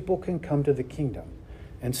close people can come to the kingdom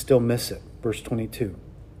and still miss it. Verse 22.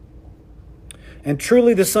 And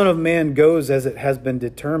truly the Son of Man goes as it has been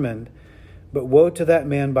determined, but woe to that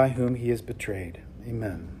man by whom he is betrayed.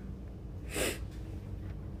 Amen.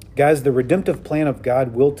 Guys, the redemptive plan of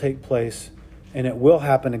God will take place, and it will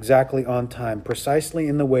happen exactly on time, precisely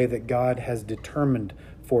in the way that God has determined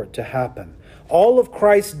for it to happen. All of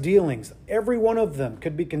Christ's dealings, every one of them,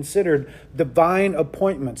 could be considered divine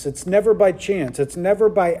appointments. It's never by chance. It's never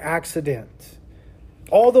by accident.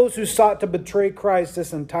 All those who sought to betray Christ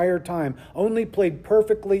this entire time only played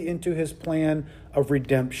perfectly into His plan of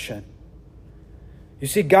redemption. You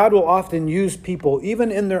see, God will often use people,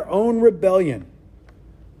 even in their own rebellion,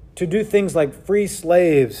 to do things like free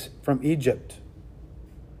slaves from Egypt.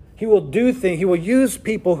 He will use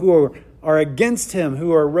people who are against Him,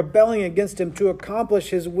 who are rebelling against Him to accomplish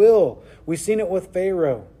His will. We've seen it with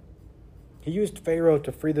Pharaoh. He used Pharaoh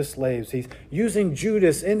to free the slaves. He's using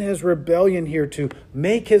Judas in his rebellion here to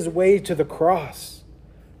make his way to the cross.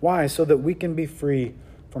 Why? So that we can be free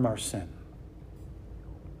from our sin.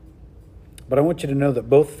 But I want you to know that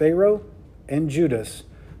both Pharaoh and Judas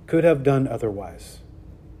could have done otherwise.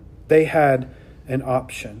 They had an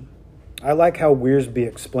option. I like how Wiersbe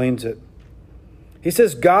explains it. He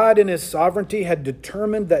says, God in His sovereignty had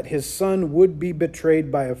determined that His Son would be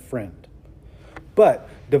betrayed by a friend. But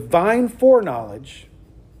divine foreknowledge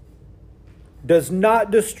does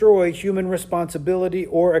not destroy human responsibility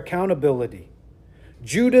or accountability.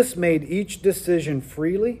 Judas made each decision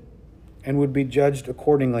freely and would be judged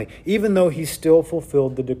accordingly, even though he still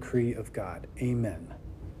fulfilled the decree of God. Amen.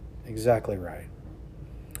 Exactly right.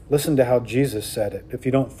 Listen to how Jesus said it, if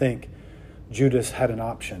you don't think Judas had an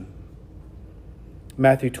option.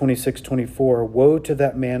 Matthew 26:24, woe to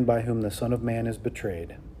that man by whom the Son of Man is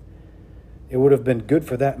betrayed. It would have been good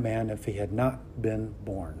for that man if he had not been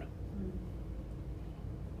born.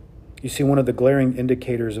 You see, one of the glaring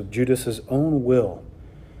indicators of Judas's own will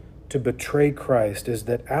to betray Christ is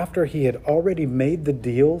that after he had already made the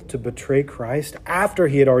deal to betray Christ, after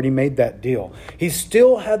he had already made that deal, he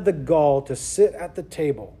still had the gall to sit at the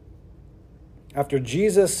table. After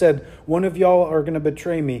Jesus said, one of y'all are going to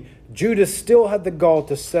betray me, Judas still had the gall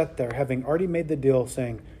to sit there, having already made the deal,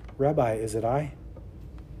 saying, Rabbi, is it I?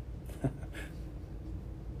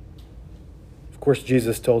 Of course,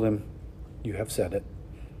 Jesus told him, you have said it.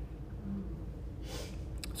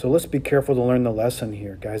 So let's be careful to learn the lesson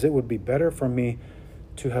here, guys. It would be better for me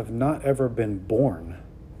to have not ever been born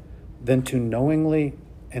than to knowingly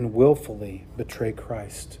and willfully betray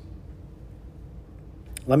Christ.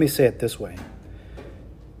 Let me say it this way.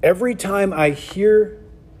 Every time I hear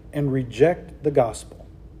and reject the gospel,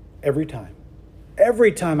 every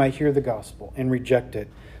time I hear the gospel and reject it,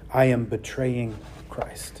 I am betraying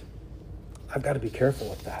Christ. I've got to be careful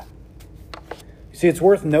with that. You see, it's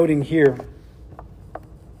worth noting here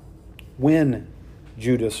when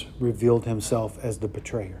Judas revealed himself as the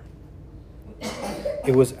betrayer.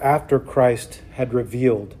 It was after Christ had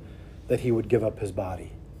revealed that he would give up his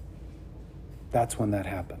body. That's when that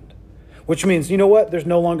happened. Which means, you know what? There's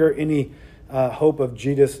no longer any hope of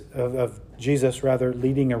Jesus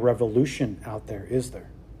leading a revolution out there, is there?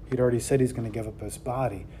 He'd already said he's going to give up his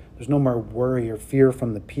body. There's no more worry or fear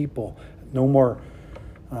from the people. No more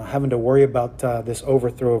having to worry about this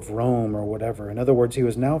overthrow of Rome or whatever. In other words, he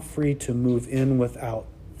was now free to move in without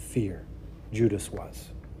fear. Judas was.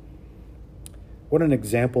 What an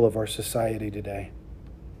example of our society today.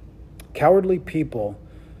 Cowardly people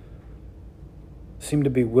seem to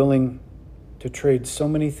be willing to trade so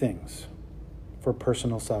many things for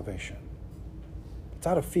personal salvation. It's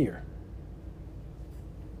out of fear.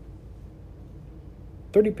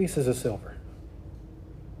 30 pieces of silver.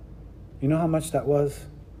 You know how much that was?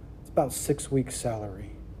 It's about 6 weeks'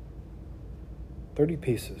 salary. 30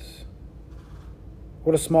 pieces.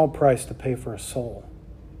 What a small price to pay for a soul.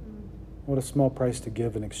 What a small price to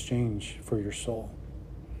give in exchange for your soul.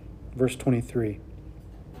 Verse 23.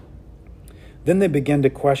 Then they began to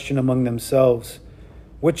question among themselves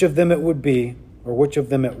which of them it would be, or which of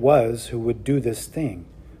them it was, who would do this thing.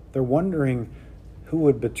 They're wondering who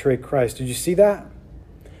would betray Christ. Did you see that?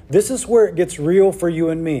 This is where it gets real for you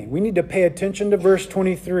and me. We need to pay attention to verse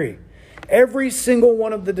 23. Every single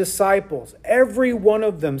one of the disciples, every one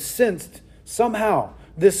of them sensed somehow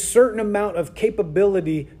this certain amount of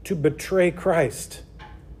capability to betray Christ.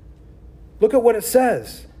 Look at what it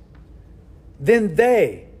says. Then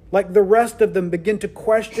they, like the rest of them, begin to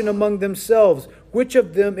question among themselves which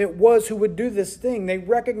of them it was who would do this thing. They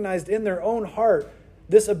recognized in their own heart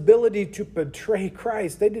this ability to betray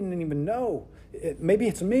Christ. They didn't even know. Maybe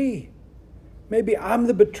it's me. Maybe I'm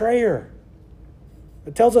the betrayer.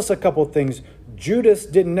 It tells us a couple of things. Judas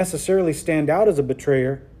didn't necessarily stand out as a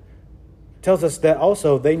betrayer. It tells us that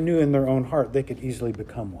also they knew in their own heart they could easily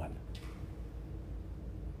become one.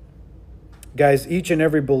 Guys, each and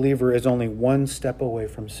every believer is only one step away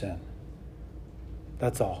from sin.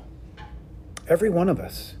 That's all. Every one of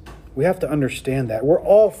us. We have to understand that. We're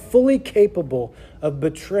all fully capable of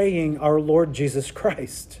betraying our Lord Jesus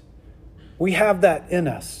Christ. We have that in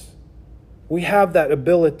us. We have that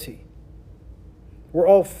ability. We're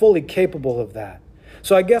all fully capable of that.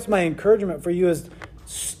 So I guess my encouragement for you is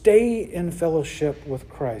stay in fellowship with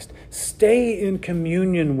Christ. Stay in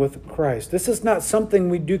communion with Christ. This is not something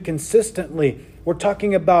we do consistently. We're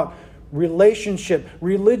talking about relationship.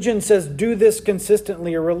 Religion says do this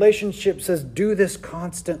consistently. A relationship says do this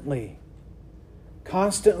constantly.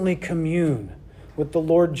 Constantly commune with the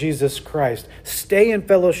Lord Jesus Christ. Stay in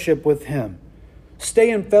fellowship with Him. Stay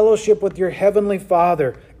in fellowship with your Heavenly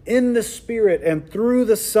Father in the Spirit and through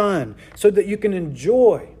the Son so that you can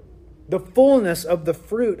enjoy the fullness of the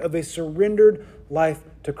fruit of a surrendered life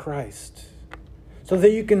to Christ. So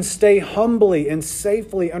that you can stay humbly and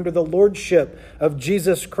safely under the lordship of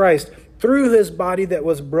Jesus Christ through His body that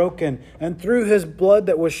was broken and through His blood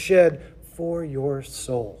that was shed for your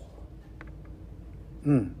soul.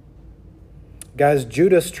 Guys,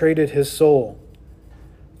 Judas traded his soul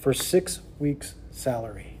for 6 weeks'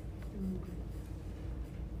 salary.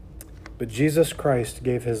 But Jesus Christ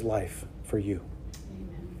gave His life for you.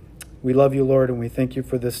 Amen. We love you, Lord, and we thank you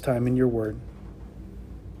for this time in your word.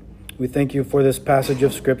 We thank you for this passage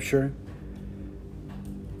of Scripture.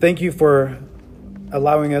 Thank you for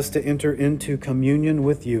allowing us to enter into communion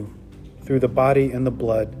with you through the body and the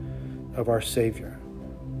blood of our Savior.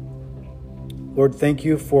 Lord, thank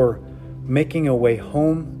you for making a way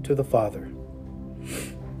home to the Father,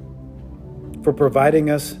 for providing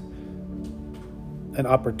us an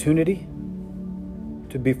opportunity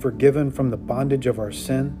to be forgiven from the bondage of our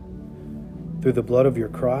sin through the blood of your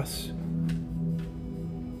cross.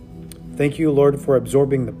 Thank you, Lord, for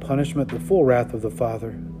absorbing the punishment, the full wrath of the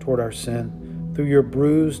Father toward our sin through your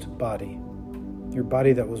bruised body, your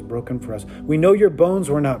body that was broken for us. We know your bones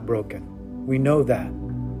were not broken. We know that.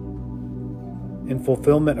 In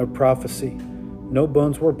fulfillment of prophecy, no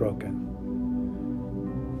bones were broken.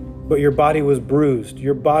 But your body was bruised.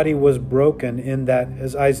 Your body was broken in that,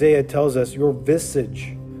 as Isaiah tells us, your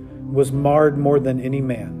visage was marred more than any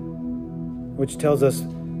man, which tells us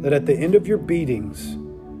that at the end of your beatings,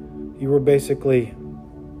 you were basically,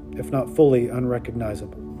 if not fully,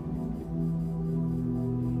 unrecognizable.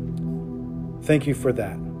 Thank you for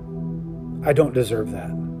that. I don't deserve that.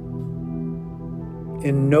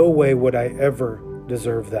 In no way would I ever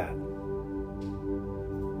deserve that.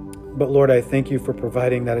 But Lord, I thank you for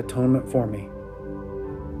providing that atonement for me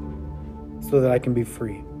so that I can be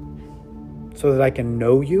free, so that I can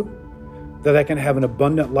know you, that I can have an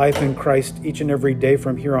abundant life in Christ each and every day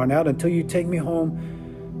from here on out until you take me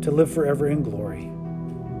home to live forever in glory.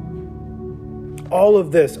 All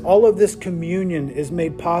of this communion is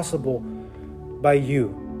made possible by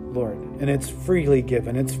you, Lord, and it's freely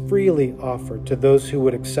given. It's freely offered to those who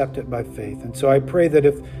would accept it by faith. And so I pray that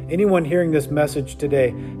if anyone hearing this message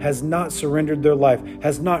today has not surrendered their life,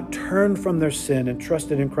 has not turned from their sin and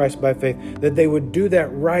trusted in Christ by faith, that they would do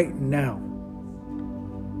that right now,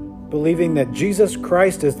 believing that Jesus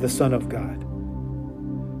Christ is the Son of God,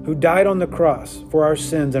 who died on the cross for our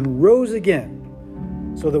sins and rose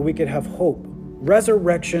again so that we could have hope,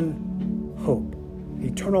 resurrection hope,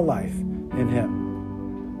 eternal life in Him.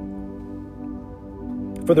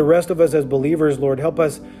 For the rest of us as believers, Lord, help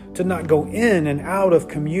us to not go in and out of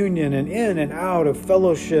communion and in and out of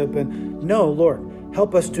fellowship. And no, Lord,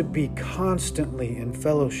 help us to be constantly in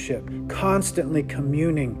fellowship, constantly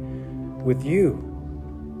communing with you.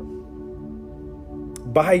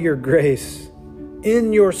 By your grace,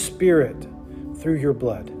 in your Spirit, through your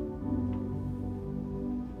blood.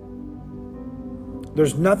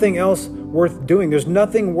 There's nothing else worth doing. There's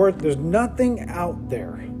nothing out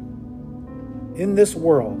there in this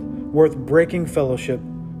world worth breaking fellowship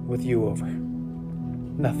with you over.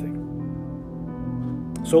 Nothing.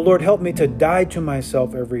 So Lord, help me to die to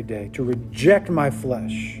myself every day, to reject my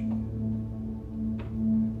flesh,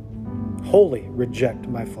 wholly reject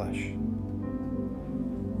my flesh,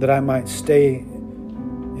 that I might stay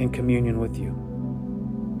in communion with you.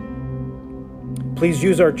 Please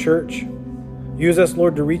use our church. Use us,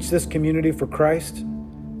 Lord, to reach this community for Christ.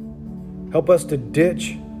 Help us to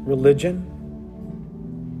ditch religion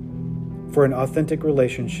for an authentic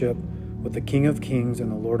relationship with the King of Kings and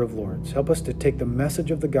the Lord of Lords. Help us to take the message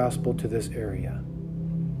of the gospel to this area.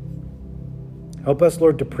 Help us,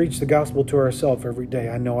 Lord, to preach the gospel to ourselves every day.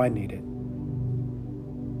 I know I need it.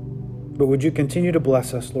 But would you continue to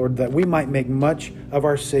bless us, Lord, that we might make much of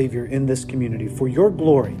our Savior in this community for your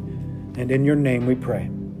glory. And in your name we pray.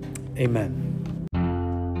 Amen.